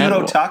still have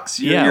pseudo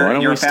tux? Why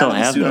don't we still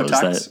have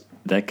those?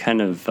 That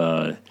kind of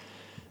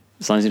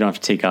as long as you don't have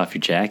to take off your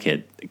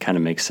jacket, it kind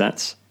of makes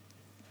sense.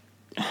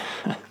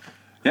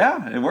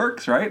 Yeah, it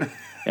works, right?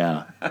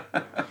 Yeah.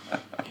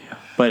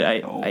 But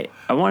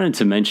I wanted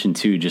to mention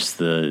too, just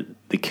the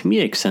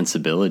comedic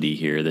sensibility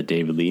here that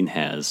David Lean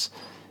has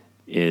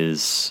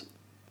is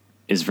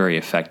very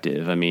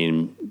effective. I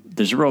mean,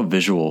 there's a real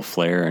visual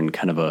flair and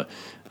kind of a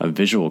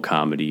visual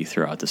comedy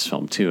throughout this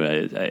film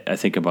too. I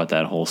think about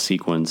that whole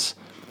sequence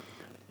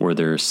where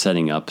they're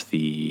setting up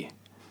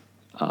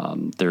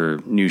their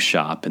new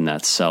shop in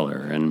that cellar,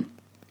 and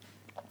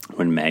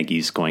when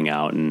Maggie's going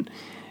out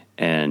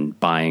and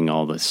buying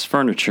all this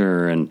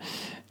furniture,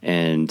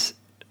 and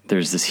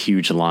there's this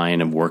huge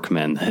line of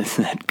workmen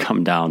that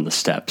come down the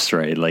steps,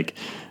 right? Like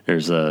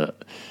there's a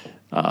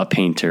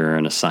painter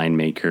and a sign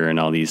maker and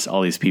all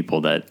these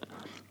people that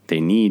they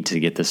need to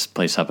get this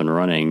place up and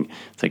running.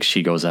 It's like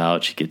she goes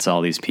out, she gets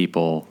all these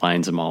people,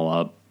 lines them all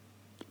up,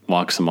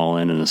 walks them all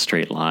in a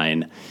straight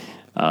line.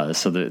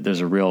 So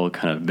there's a real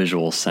kind of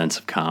visual sense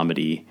of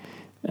comedy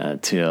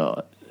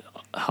to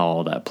how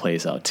all that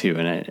plays out too.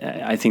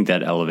 And I think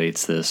that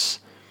elevates this,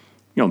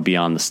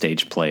 beyond the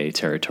stage play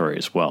territory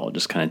as well,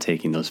 just kind of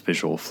taking those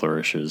visual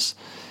flourishes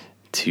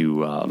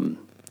to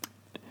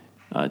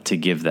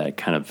give that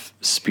kind of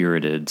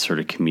spirited sort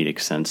of comedic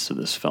sense to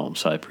this film.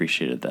 So I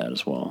appreciated that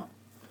as well.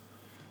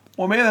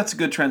 Well, maybe that's a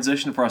good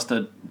transition for us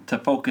to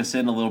focus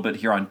in a little bit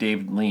here on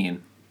David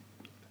Lean.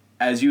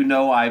 As you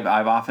know, I've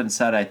often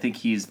said I think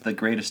he's the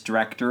greatest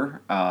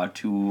director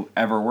to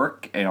ever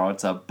work.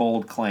 It's a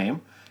bold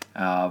claim,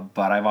 but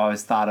I've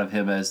always thought of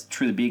him as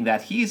truly being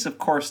that. He's, of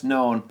course,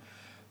 known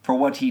for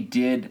what he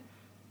did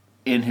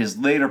in his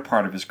later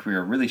part of his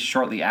career. Really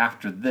shortly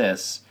after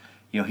this,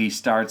 he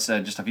starts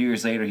just a few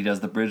years later. He does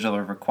The Bridge on the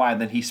River Kwai,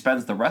 and then he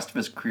spends the rest of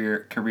his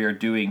career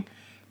doing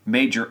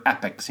major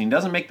epics. He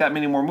doesn't make that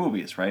many more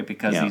movies, right?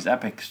 Because these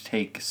epics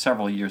take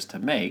several years to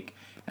make.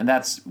 And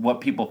that's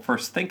what people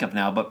first think of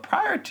now. But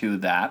prior to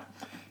that,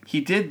 he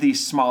did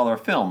these smaller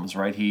films,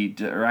 right? He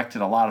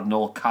directed a lot of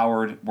Noel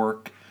Coward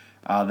work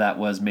that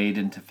was made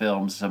into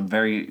films. Some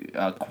very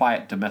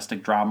quiet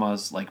domestic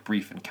dramas like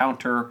Brief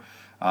Encounter,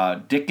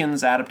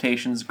 Dickens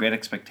adaptations, Great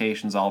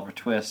Expectations, Oliver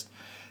Twist.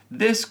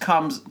 This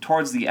comes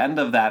towards the end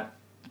of that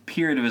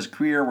period of his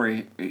career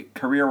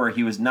where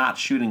he was not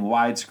shooting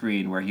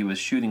widescreen, where he was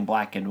shooting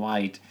black and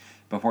white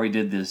before he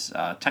did this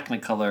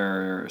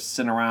Technicolor,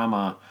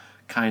 Cinerama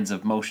kinds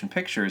of motion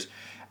pictures.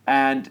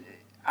 And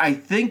I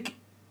think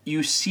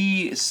you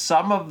see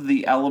some of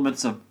the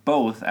elements of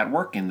both at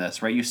work in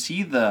this, right? You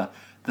see the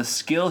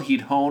skill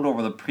he'd honed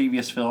over the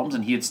previous films,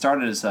 and he had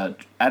started as an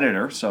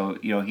editor, so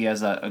he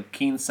has a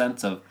keen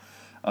sense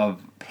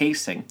of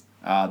pacing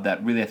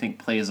that really I think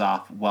plays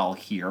off well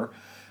here.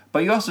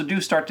 But you also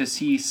do start to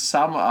see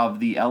some of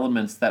the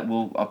elements that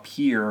will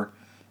appear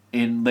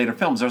in later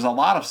films. There's a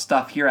lot of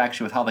stuff here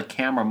actually with how the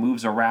camera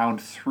moves around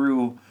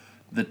through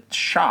the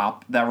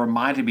shop that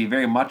reminded me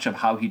very much of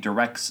how he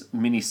directs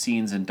mini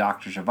scenes in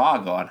Dr.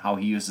 Zhivago and how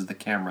he uses the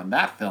camera in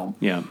that film.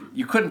 Yeah.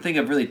 You couldn't think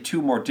of really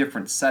two more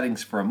different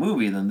settings for a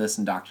movie than this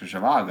and Dr.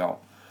 Zhivago.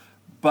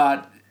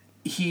 But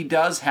he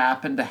does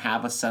happen to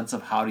have a sense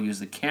of how to use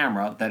the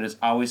camera that is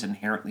always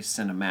inherently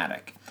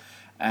cinematic.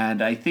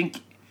 And I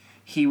think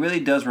he really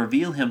does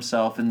reveal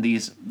himself in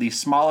these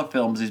smaller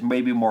films, these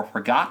maybe more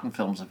forgotten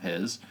films of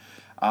his,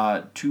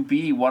 to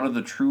be one of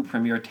the true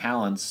premier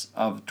talents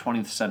of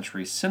 20th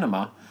century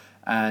cinema,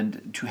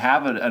 and to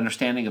have an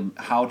understanding of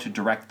how to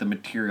direct the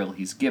material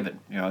he's given.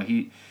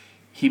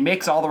 He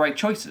makes all the right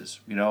choices.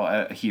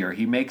 Here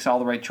he makes all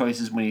the right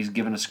choices when he's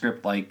given a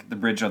script like The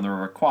Bridge on the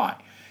River Kwai.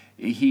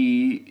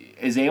 He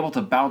is able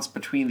to bounce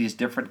between these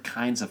different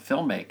kinds of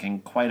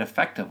filmmaking quite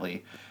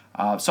effectively.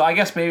 So I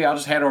guess maybe I'll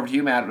just hand over to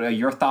you, Matt.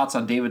 Your thoughts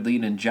on David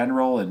Lean in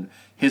general and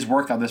his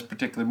work on this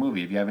particular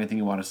movie, if you have anything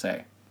you want to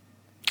say.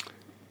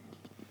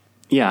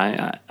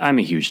 Yeah, I'm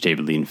a huge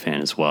David Lean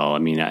fan as well. I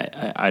mean,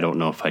 I don't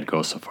know if I'd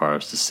go so far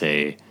as to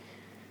say,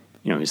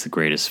 he's the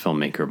greatest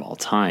filmmaker of all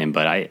time,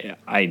 but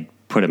I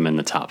put him in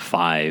the top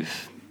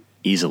 5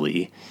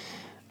 easily.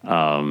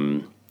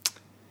 As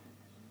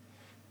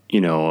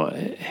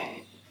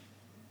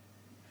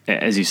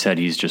you said,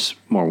 he's just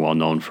more well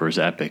known for his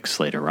epics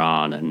later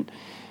on,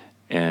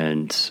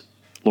 and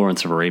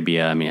Lawrence of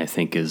Arabia, I mean, I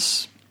think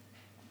is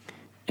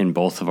in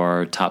both of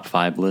our top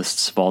 5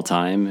 lists of all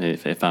time,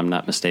 if I'm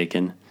not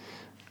mistaken.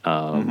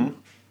 And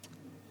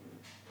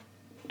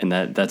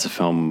that's a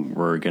film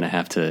we're going to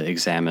have to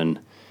examine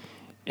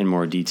in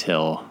more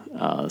detail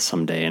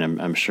someday, and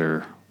I'm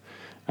sure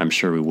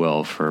we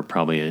will for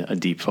probably a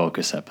deep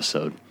focus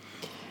episode.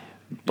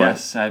 But,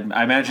 yes, I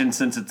imagine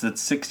since it's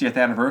its 60th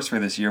anniversary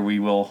this year, we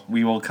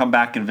will come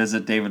back and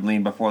visit David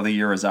Lean before the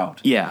year is out.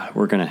 Yeah,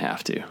 we're going to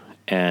have to.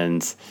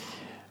 And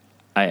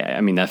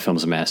I mean, that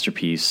film's a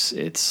masterpiece.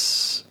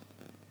 It's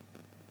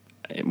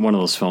one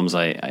of those films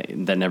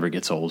that never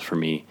gets old for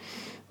me.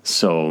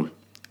 So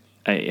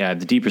I have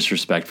the deepest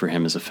respect for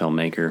him as a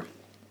filmmaker.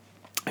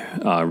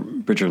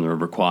 Bridge on the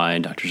River Kwai,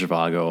 Dr.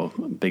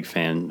 Zhivago, big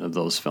fan of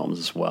those films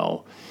as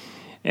well.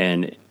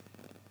 And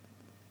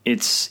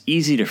it's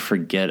easy to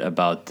forget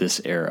about this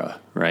era,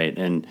 right?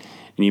 And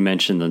And you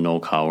mentioned the Noel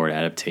Coward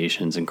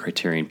adaptations, and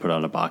Criterion put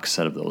out a box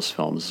set of those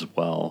films as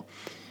well.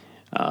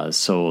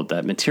 So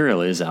that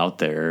material is out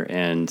there,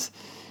 and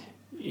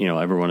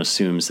everyone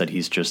assumes that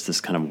he's just this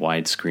kind of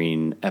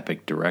widescreen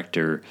epic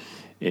director.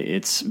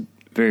 It's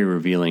very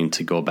revealing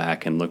to go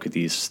back and look at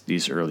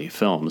these early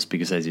films,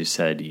 because, as you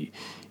said,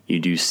 you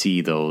do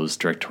see those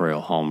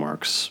directorial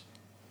hallmarks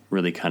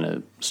really kind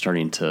of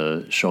starting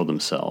to show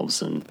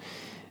themselves,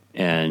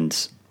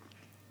 and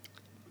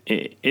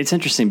it's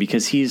interesting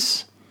because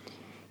he's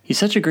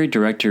such a great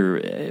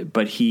director,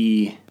 but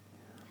he's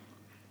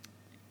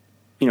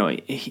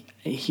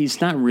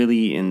not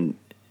really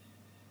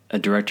a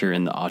director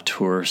in the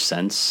auteur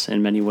sense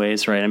in many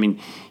ways, right? I mean,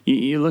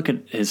 you look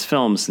at his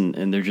films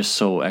and they're just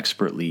so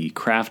expertly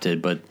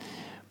crafted,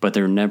 but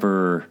they're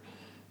never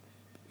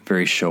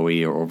very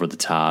showy or over the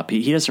top.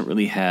 He doesn't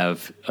really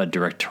have a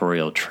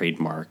directorial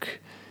trademark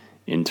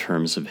in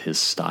terms of his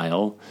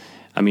style.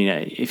 I mean,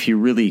 if you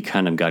really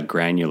kind of got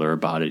granular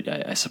about it,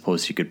 I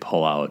suppose you could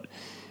pull out,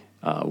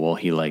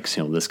 he likes,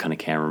 this kind of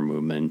camera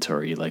movement,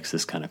 or he likes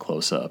this kind of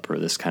close-up, or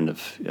this kind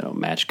of,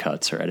 match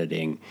cuts or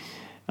editing.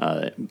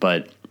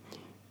 But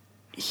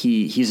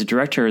he's a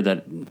director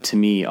that, to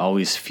me,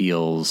 always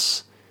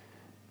feels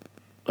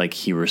like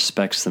he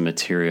respects the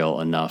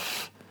material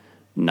enough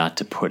not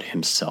to put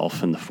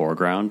himself in the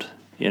foreground,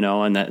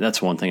 and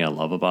that's one thing I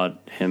love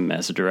about him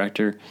as a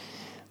director,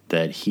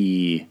 that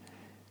he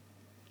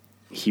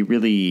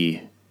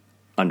really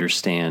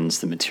understands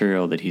the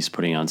material that he's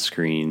putting on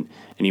screen,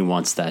 and he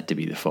wants that to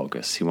be the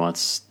focus. He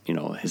wants,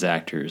 his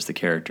actors, the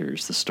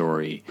characters, the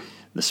story,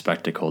 the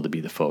spectacle to be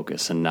the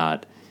focus, and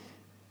not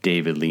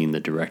David Lean, the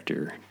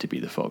director, to be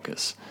the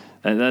focus.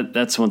 And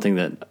that's one thing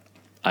that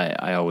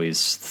I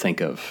always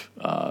think of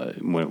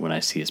when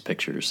I see his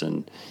pictures,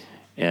 and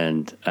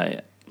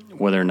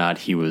whether or not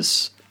he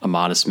was a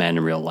modest man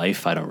in real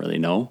life, I don't really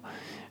know.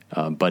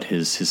 But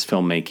his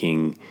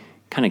filmmaking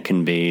kind of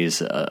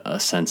conveys a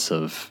sense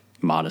of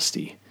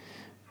modesty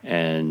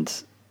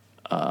and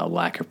a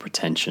lack of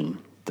pretension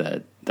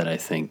that I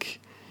think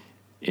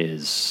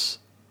is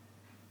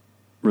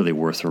really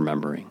worth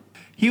remembering.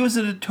 He was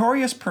a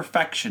notorious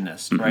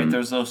perfectionist, right?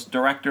 There's those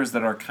directors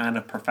that are kind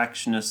of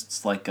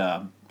perfectionists, like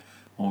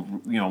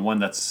one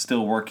that's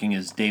still working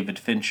is David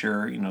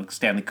Fincher.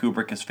 Stanley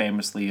Kubrick is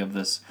famously of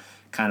this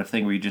kind of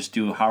thing where you just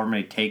do however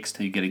many takes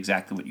till you get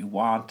exactly what you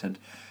want. And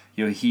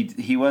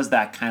he was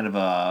that kind of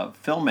a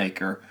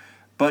filmmaker,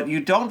 but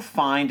you don't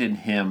find in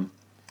him,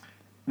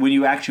 when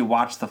you actually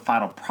watch the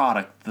final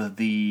product,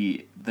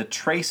 the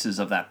traces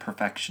of that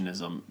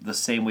perfectionism, the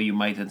same way you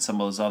might in some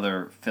of those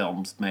other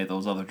films,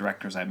 those other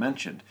directors I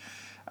mentioned.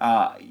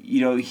 I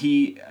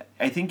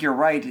think you're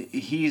right.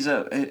 He's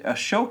a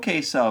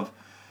showcase of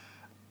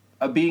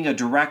being a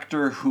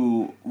director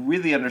who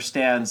really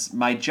understands,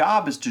 my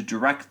job is to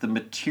direct the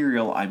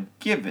material I'm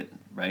given,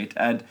 right?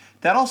 And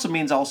that also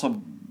means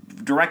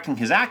directing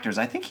his actors.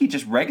 I think he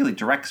just regularly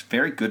directs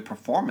very good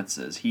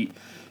performances.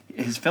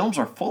 His films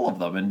are full of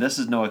them, and this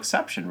is no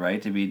exception,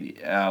 right? I mean,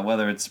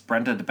 whether it's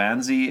Brenda de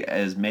Banzi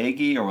as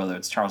Maggie, or whether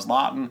it's Charles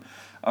Laughton,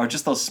 or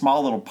just those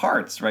small little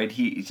parts, right?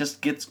 He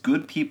just gets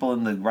good people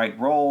in the right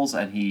roles,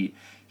 and he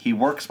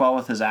works well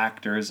with his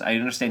actors. I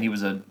understand he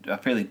was a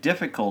fairly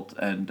difficult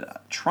and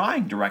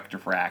trying director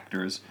for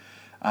actors,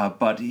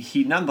 but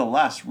he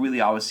nonetheless really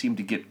always seemed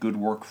to get good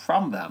work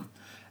from them.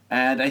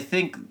 And I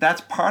think that's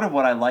part of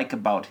what I like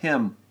about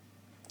him,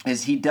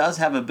 is he does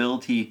have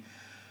ability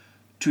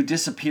to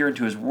disappear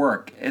into his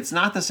work. It's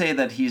not to say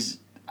that he's,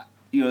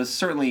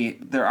 certainly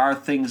there are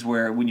things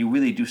where when you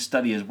really do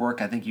study his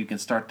work, I think you can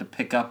start to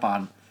pick up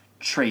on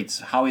traits.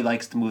 How he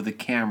likes to move the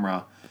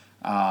camera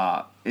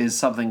is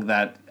something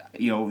that,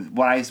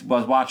 when I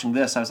was watching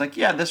this, I was like,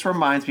 yeah, this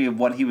reminds me of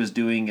what he was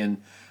doing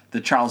in the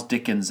Charles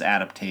Dickens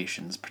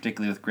adaptations,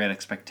 particularly with Great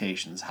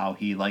Expectations, how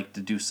he liked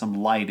to do some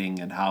lighting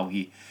and how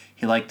he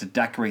liked to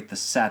decorate the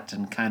set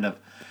and kind of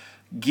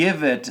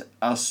give it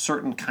a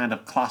certain kind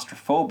of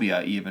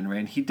claustrophobia even, right?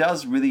 And he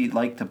does really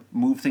like to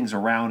move things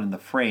around in the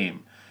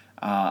frame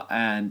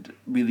and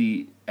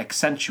really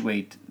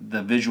accentuate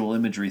the visual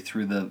imagery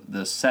through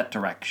the set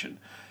direction.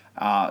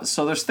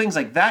 So there's things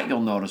like that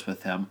you'll notice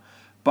with him.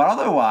 But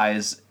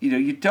otherwise,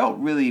 you don't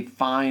really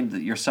find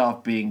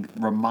yourself being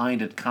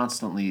reminded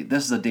constantly,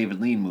 this is a David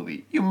Lean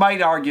movie. You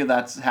might argue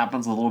that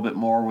happens a little bit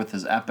more with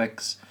his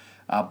epics,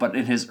 but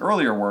in his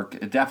earlier work,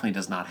 it definitely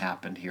does not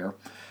happen here.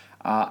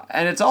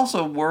 And it's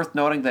also worth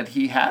noting that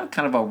he had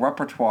kind of a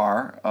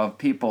repertoire of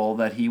people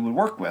that he would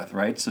work with,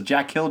 right? So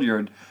Jack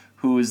Hildyard,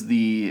 who is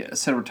the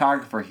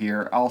cinematographer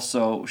here,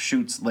 also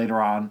shoots later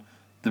on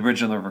The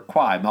Bridge on the River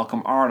Kwai.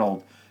 Malcolm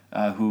Arnold,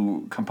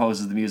 who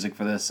composes the music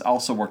for this,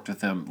 also worked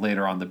with him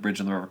later on The Bridge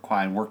on the River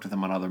Kwai and worked with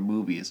him on other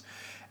movies.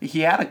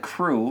 He had a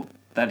crew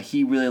that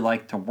he really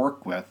liked to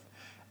work with,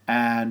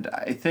 and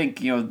I think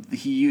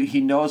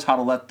he knows how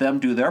to let them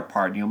do their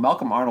part.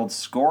 Malcolm Arnold's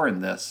score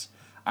in this,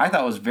 I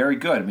thought, was very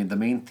good. I mean, the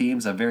main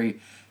theme's a very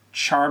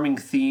charming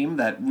theme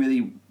that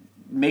really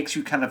makes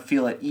you kind of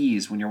feel at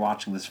ease when you're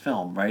watching this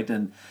film, right?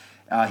 And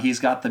He's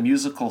got the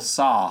musical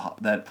saw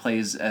that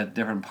plays at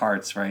different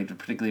parts, right?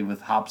 Particularly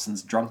with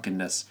Hobson's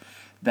drunkenness,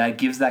 that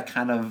gives that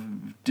kind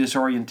of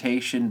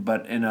disorientation,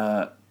 but in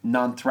a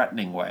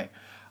non-threatening way.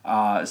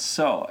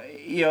 So,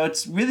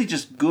 it's really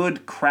just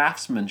good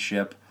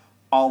craftsmanship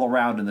all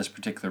around in this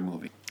particular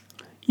movie.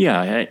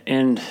 Yeah,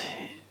 and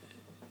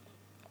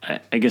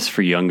I guess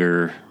for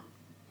younger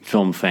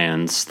film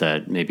fans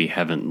that maybe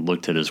haven't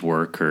looked at his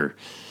work or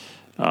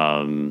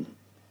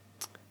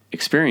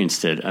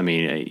experienced it, I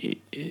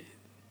mean,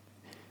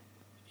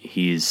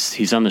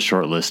 he's on the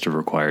short list of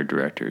required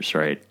directors,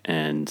 right?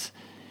 And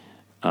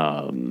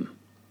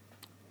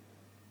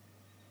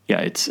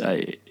it's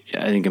I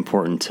think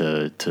important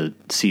to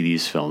see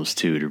these films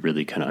too, to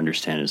really kind of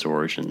understand his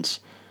origins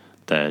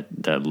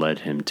that led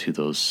him to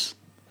those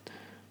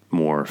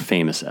more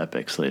famous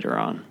epics later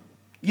on.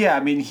 Yeah, I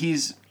mean,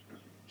 he's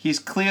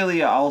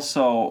clearly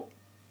also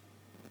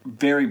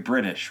very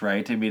British,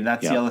 right? I mean,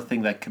 that's the other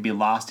thing that could be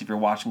lost if you're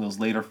watching those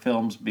later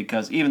films,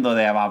 because even though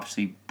they have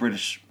obviously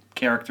British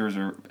characters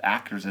or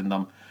actors in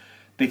them,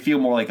 they feel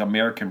more like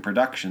American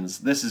productions.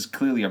 This is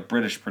clearly a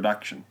British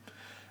production.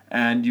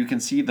 And you can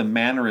see the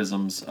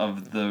mannerisms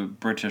of the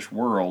British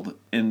world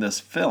in this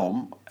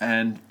film,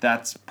 and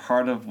that's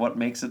part of what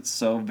makes it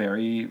so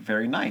very,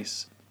 very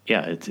nice.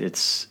 Yeah,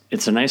 it's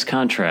a nice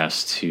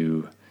contrast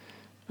to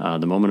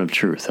the moment of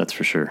truth, that's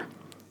for sure.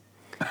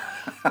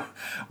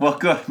 Well,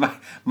 good.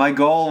 My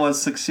goal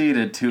was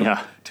succeeded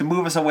to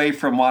move us away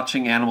from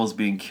watching animals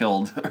being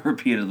killed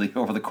repeatedly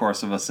over the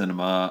course of a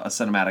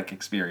cinematic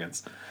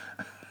experience.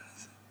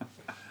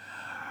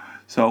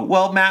 So,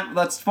 well, Matt,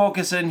 let's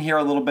focus in here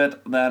a little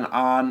bit then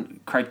on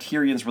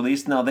Criterion's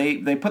release. Now,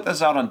 they put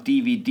this out on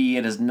DVD.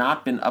 It has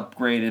not been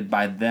upgraded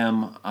by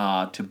them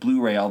to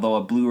Blu-ray, although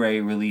a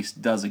Blu-ray release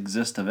does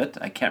exist of it.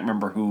 I can't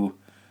remember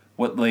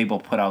what label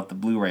put out the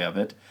Blu-ray of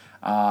it.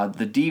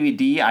 The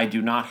DVD I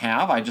do not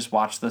have. I just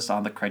watched this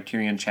on the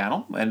Criterion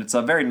channel, and it's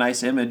a very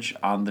nice image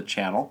on the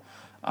channel.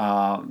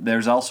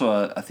 There's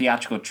also a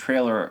theatrical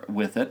trailer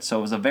with it, so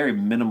it was a very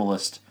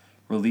minimalist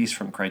release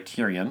from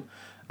Criterion.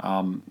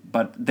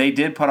 But they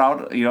did put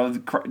out,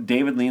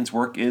 David Lean's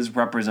work is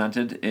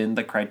represented in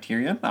the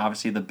Criterion.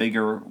 Obviously, the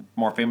bigger,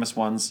 more famous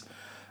ones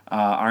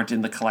aren't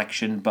in the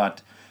collection,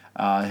 but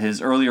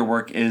his earlier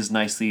work is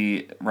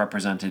nicely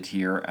represented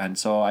here, and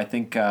so I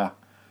think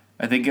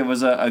it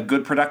was a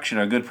good production,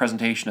 a good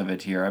presentation of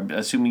it here. I'm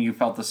assuming you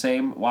felt the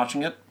same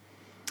watching it?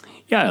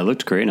 Yeah, it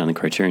looked great on the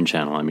Criterion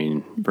channel. I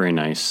mean, very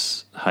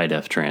nice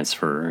high-def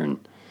transfer, and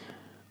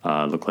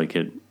looked like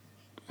it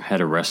had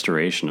a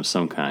restoration of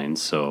some kind.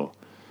 So,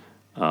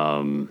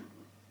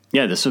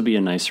 this would be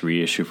a nice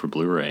reissue for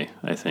Blu-ray,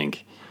 I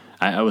think.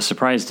 I was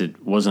surprised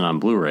it wasn't on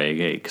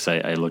Blu-ray, because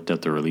I looked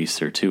up the release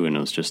there, too, and it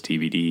was just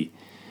DVD.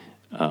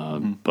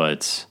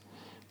 But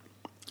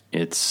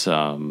it's...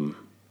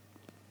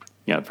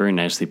 very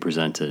nicely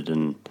presented,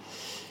 and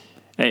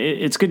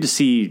it's good to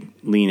see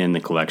Lean in the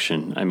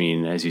collection. I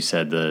mean, as you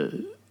said,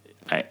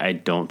 I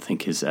don't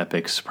think his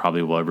epics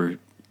probably will ever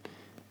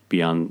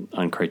be on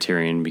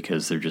Criterion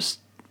because they're just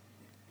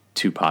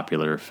too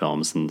popular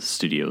films, and the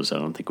studios I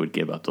don't think would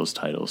give up those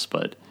titles.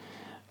 But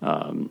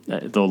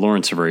though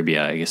Lawrence of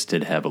Arabia, I guess,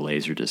 did have a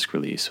Laserdisc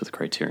release with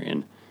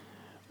Criterion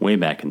way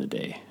back in the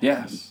day.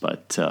 Yes.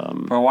 But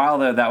for a while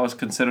there, that was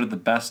considered the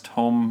best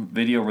home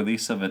video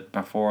release of it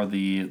before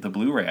the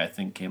Blu-ray, I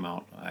think, came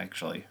out,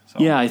 actually. So.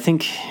 Yeah, I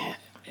think...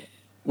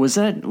 Was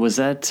that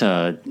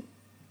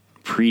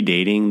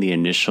predating the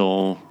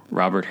initial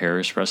Robert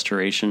Harris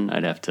restoration?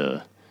 I'd have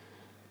to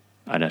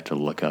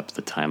look up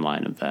the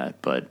timeline of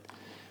that, but...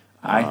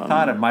 I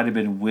thought it might have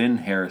been when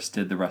Harris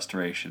did the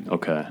restoration.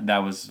 Okay. That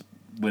was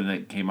when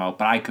it came out,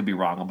 but I could be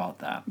wrong about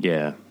that.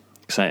 Yeah,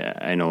 because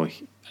I know...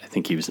 I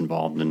think he was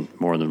involved in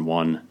more than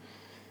one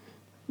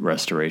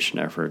restoration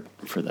effort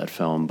for that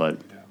film, but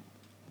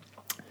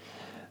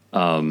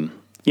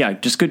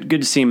just good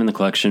to see him in the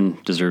collection.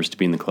 Deserves to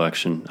be in the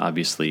collection,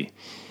 obviously,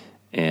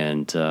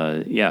 and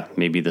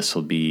maybe this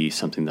will be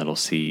something that'll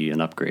see an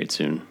upgrade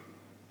soon.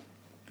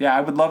 Yeah, I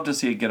would love to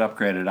see it get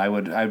upgraded.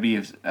 I'd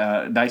be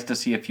nice to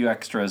see a few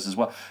extras as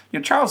well.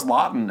 Charles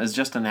Laughton is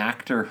just an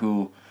actor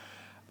who.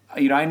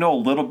 I know a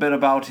little bit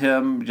about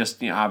him,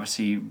 just,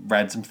 obviously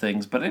read some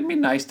things, but it'd be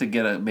nice to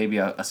get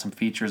maybe some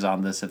features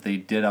on this if they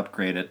did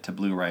upgrade it to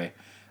Blu-ray,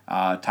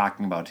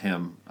 talking about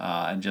him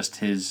and just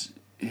his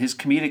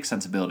comedic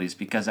sensibilities,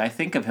 because I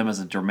think of him as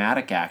a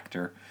dramatic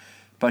actor,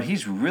 but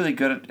he's really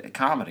good at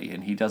comedy,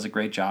 and he does a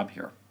great job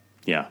here.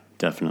 Yeah,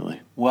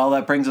 definitely. Well,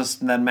 that brings us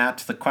then, Matt,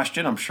 to the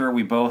question. I'm sure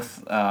we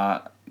both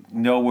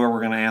know where we're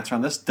going to answer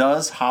on this.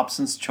 Does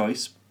Hobson's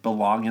Choice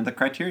belong in the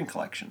Criterion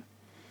Collection?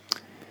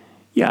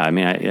 Yeah, I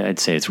mean, I'd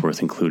say it's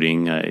worth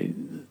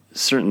including.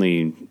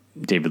 Certainly,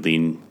 David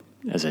Lean,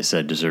 as I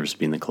said, deserves to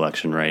be in the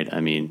collection, right? I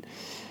mean,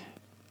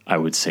 I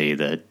would say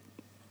that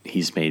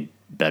he's made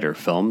better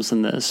films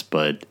than this,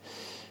 but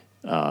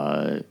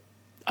I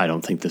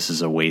don't think this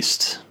is a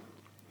waste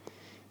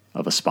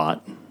of a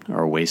spot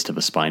or a waste of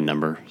a spine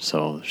number.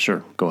 So,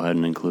 sure, go ahead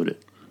and include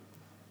it.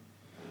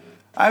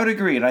 I would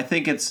agree, and I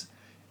think it's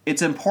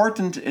it's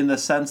important in the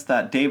sense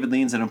that David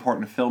Lean's an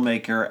important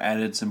filmmaker,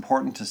 and it's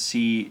important to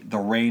see the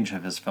range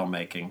of his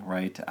filmmaking,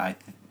 right?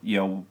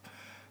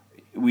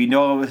 We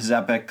know his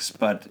epics,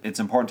 but it's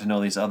important to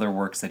know these other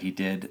works that he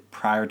did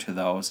prior to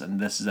those, and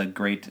this is a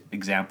great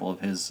example of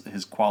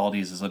his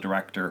qualities as a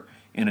director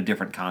in a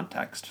different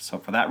context. So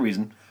for that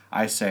reason,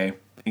 I say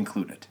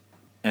include it.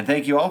 And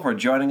thank you all for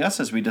joining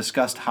us as we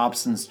discussed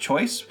Hobson's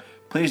Choice.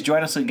 Please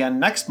join us again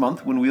next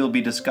month when we will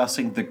be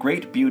discussing The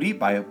Great Beauty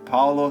by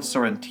Paolo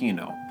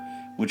Sorrentino,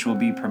 which will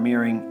be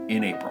premiering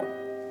in April.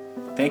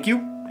 Thank you,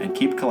 and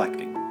keep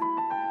collecting.